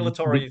 the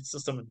regulatory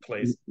system in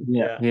place.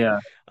 Yeah, Yeah. yeah.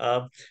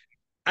 Um,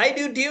 I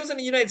do deals in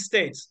the United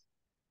States.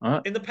 Uh,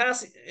 In the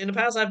past,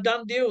 I've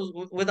done deals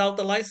without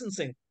the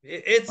licensing.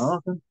 okay,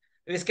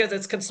 It's because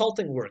it's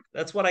consulting work.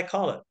 That's what I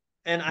call it.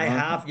 And I okay.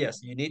 have,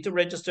 yes, you need to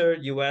register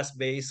US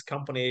based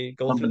company,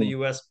 go through the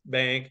Company. US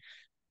bank,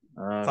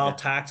 file Okay.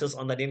 taxes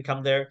on that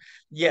income there.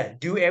 Yeah,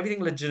 do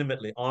everything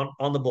legitimately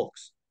on the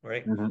books,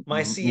 right? Mm-hmm,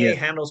 My mm-hmm. CA Yes.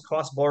 handles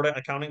cross border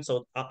accounting,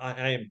 so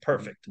I am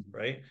perfect, Mhm.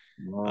 right?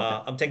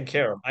 Okay. I'm taken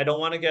care of. I don't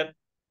want to get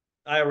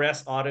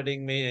IRS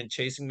auditing me and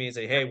chasing me and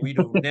say, hey, we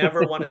do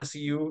never want to see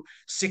you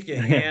stick your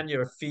Yeah, hand,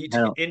 your feet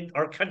I know. in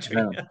our I country.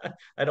 know.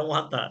 I don't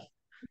want that,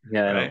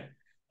 Yeah, I know. right?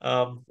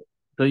 Um,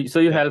 So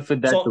you yeah. help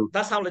with that So too.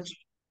 that's how legit.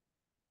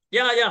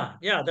 Yeah, yeah,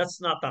 yeah.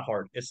 That's not that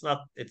hard. It's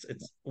not. It's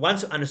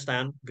once you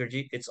understand,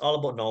 Gurjeet, it's all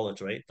about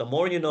knowledge, right? The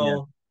more you Yeah.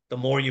 know, the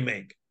more you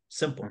make.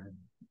 Simple,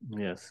 Mhm.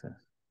 Yes, yes.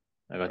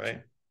 I got you.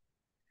 right?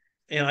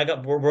 And I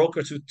got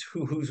brokers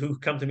who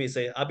come to me and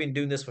say, "I've been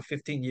doing this for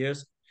 15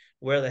 years.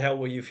 Where the hell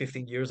were you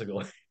 15 years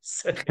ago?"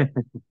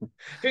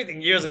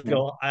 15 years Yeah.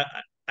 ago,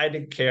 I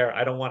didn't care.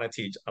 I don't want to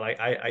teach. Like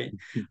I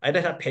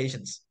didn't have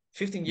patience.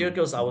 15 years Mhm,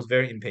 ago, I mhm, was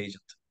very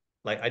impatient.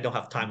 Like I don't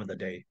have time in the mhm.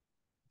 day.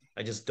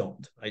 I just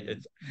don't.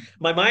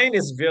 My mind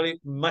is really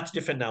much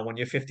different now. When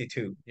you're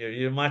 52,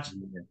 you're much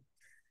Yeah.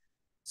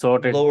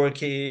 Sorted. lower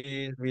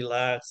key,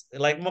 relaxed.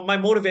 Like my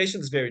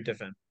motivation is very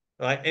different.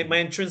 Right, and my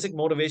Mhm. intrinsic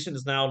motivation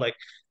is now like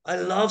I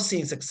love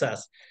seeing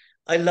success.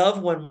 I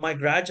love when my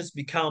graduates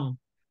become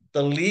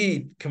the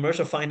lead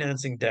commercial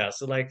financing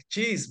desk. Like,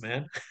 geez,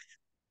 man,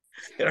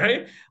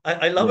 right?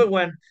 I love Yeah. it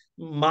when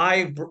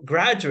my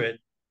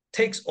graduate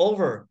takes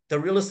over the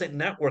real estate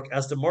network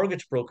as the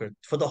mortgage broker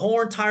for the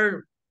whole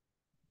entire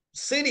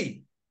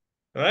city,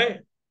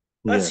 right?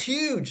 That's Yes.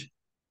 huge,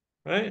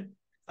 right?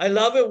 I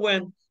love it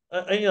when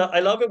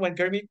I love it when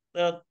Gurmeet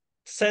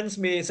sends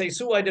me say,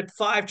 Sue, I did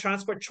 5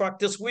 transport truck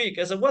this week.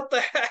 I said, what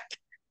the heck?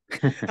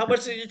 How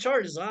much did you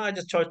charge? I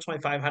just charged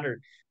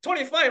 2,500.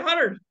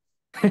 2,500,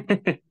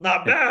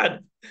 not bad.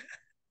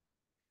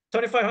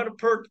 2,500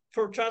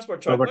 per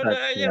transport charge. Proper But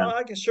touch. Yeah.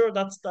 I guess sure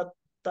that's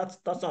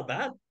not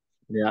bad,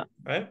 Yeah.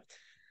 right?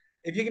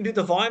 If you can do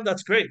the volume,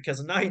 that's great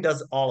because now he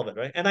does all of it,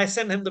 right? And I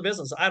send him the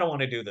business. I don't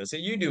want to do this.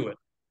 You do it.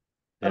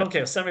 I Yeah. don't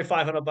care.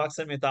 $7,500,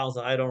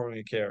 70,000. I don't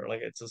really care.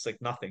 Like it's just like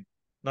nothing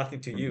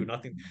to you, Mhm.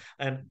 nothing,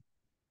 and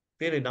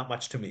really not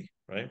much to me,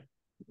 right?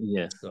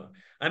 Yes. So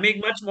I make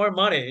much more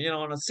money,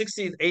 on a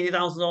 60,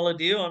 $80,000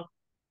 deal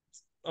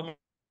on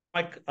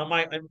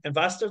my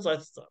investors.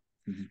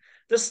 Mhm.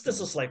 This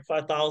Mhm. is like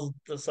 5,000.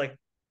 It's like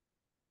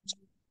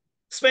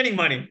spending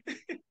money,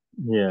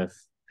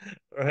 Yes.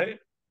 right?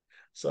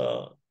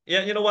 So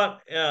yeah, you know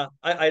what? Yeah,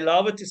 I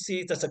love it to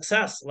see the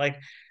success. Like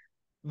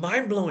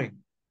mind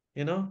blowing,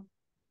 you know,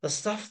 the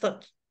stuff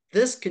that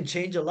this can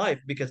change your life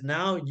because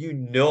now you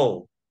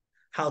know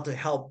how to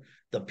help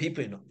the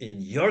people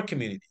in your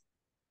community.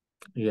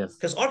 Yes.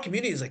 Because our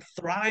community is like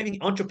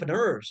thriving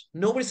entrepreneurs.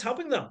 Nobody's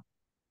helping them,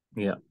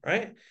 Yeah.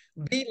 right?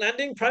 B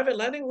lending, private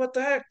lending, what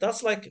the heck?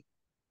 That's like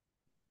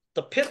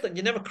the pit that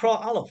you never crawl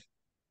out of,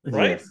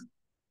 right? Yes.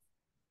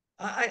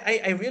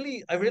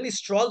 I really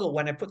struggle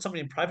when I put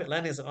somebody in private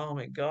lending. It's like, oh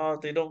my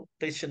God,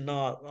 they should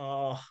not.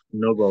 Oh,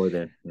 No go with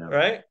it. Yeah.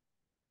 right?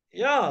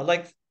 Yeah,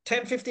 like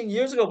 10, 15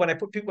 years ago when I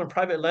put people in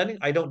private lending,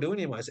 I don't do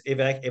anymore.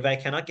 If I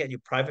cannot get you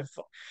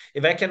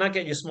if I cannot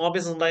get you small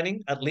business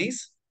lending, at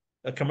least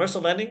a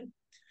commercial lending,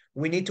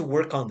 we need to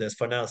work on this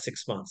for now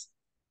 6 months,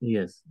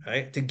 Yes.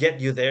 right? To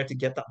get you there, to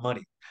get that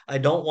money. I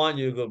don't want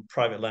you to go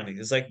private lending.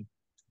 It's like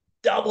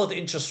double the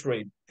interest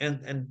rate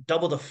and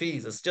double the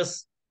fees. It's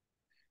just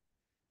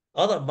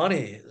all that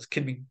money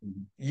can be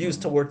Mhm. used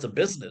Mhm. towards a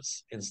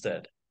business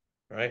instead,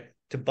 right?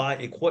 To buy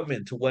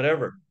equipment, to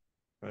whatever,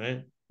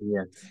 right?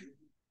 Yes.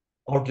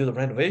 Or do the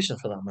renovation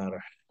for that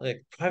matter.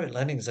 Like private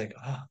lending is like,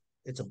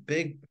 it's a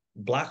big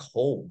black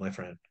hole, my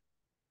friend,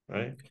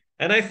 right?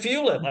 And I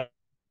feel it like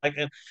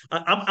and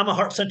I'm a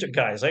heart-centered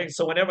guy, right?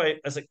 So whenever I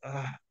was like,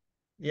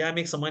 yeah, I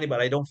make some money,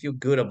 but I don't feel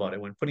good about it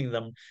when putting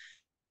them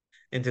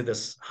into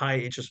this high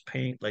interest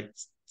paying like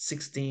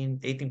 16,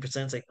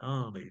 18%. It's like,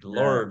 oh my Yeah.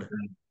 Lord,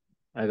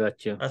 I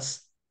got you.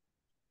 that's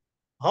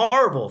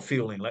horrible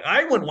feeling. Like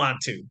I wouldn't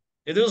want to.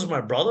 If this was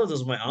my brother, this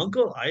was my Mhm.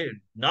 uncle, I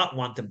did not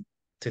want them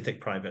to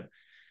take private.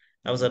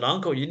 I was Mhm. like,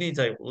 Uncle, you need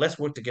to let's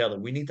work together.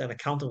 We need an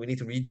accountant. We need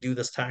to redo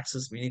this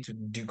taxes. We need to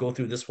go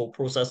through this whole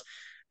process,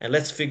 and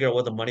let's figure out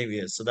what the money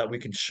is so that we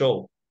can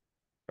show,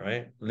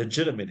 right,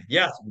 legitimate.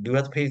 Yes, we do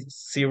have to pay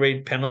C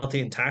rate penalty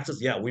and taxes.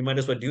 Yeah, we might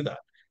as well do that.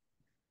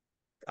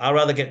 I'd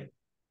rather get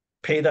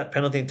pay that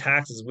penalty and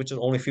taxes, which is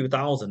only a few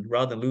thousand,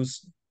 rather than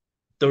lose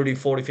 30,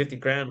 40, 50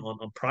 grand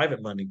on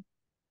private lending,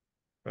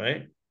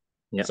 right?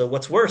 Yeah. So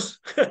what's worse?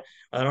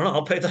 I don't know.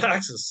 I'll pay the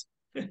taxes,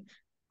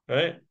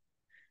 right?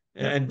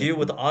 Yeah. And Makes deal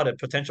with sense. the audit,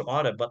 potential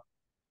audit. But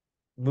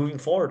moving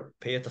forward,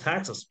 pay the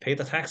taxes, pay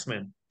the tax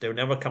man. They'll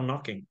never come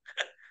knocking.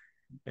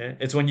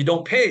 It's when you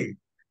don't pay,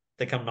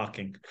 they come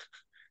knocking.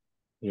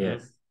 Yeah.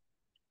 Yes.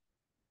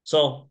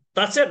 So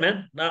that's it,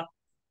 man. Now,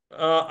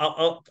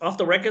 off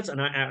the records,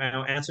 and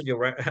I'll answer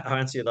I'll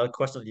answer the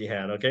question that you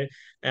had. Okay,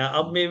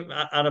 I'll Mhm. maybe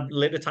at a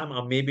later time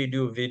I'll maybe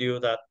do a video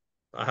that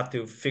I have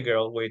to figure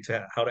out a way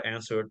to how to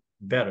answer it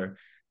better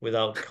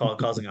without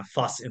causing a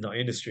fuss in the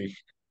industry.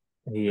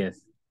 Yes.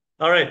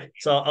 All right,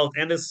 so I'll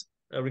end this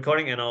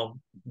recording and I'll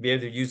be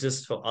able to use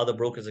this for other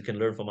brokers that can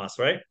learn from us.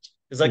 Right?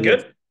 Is that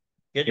Yes. good? Get your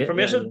Yeah. Yeah. Yeah.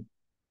 permission?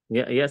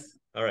 Yeah. Yes.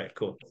 All right,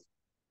 cool.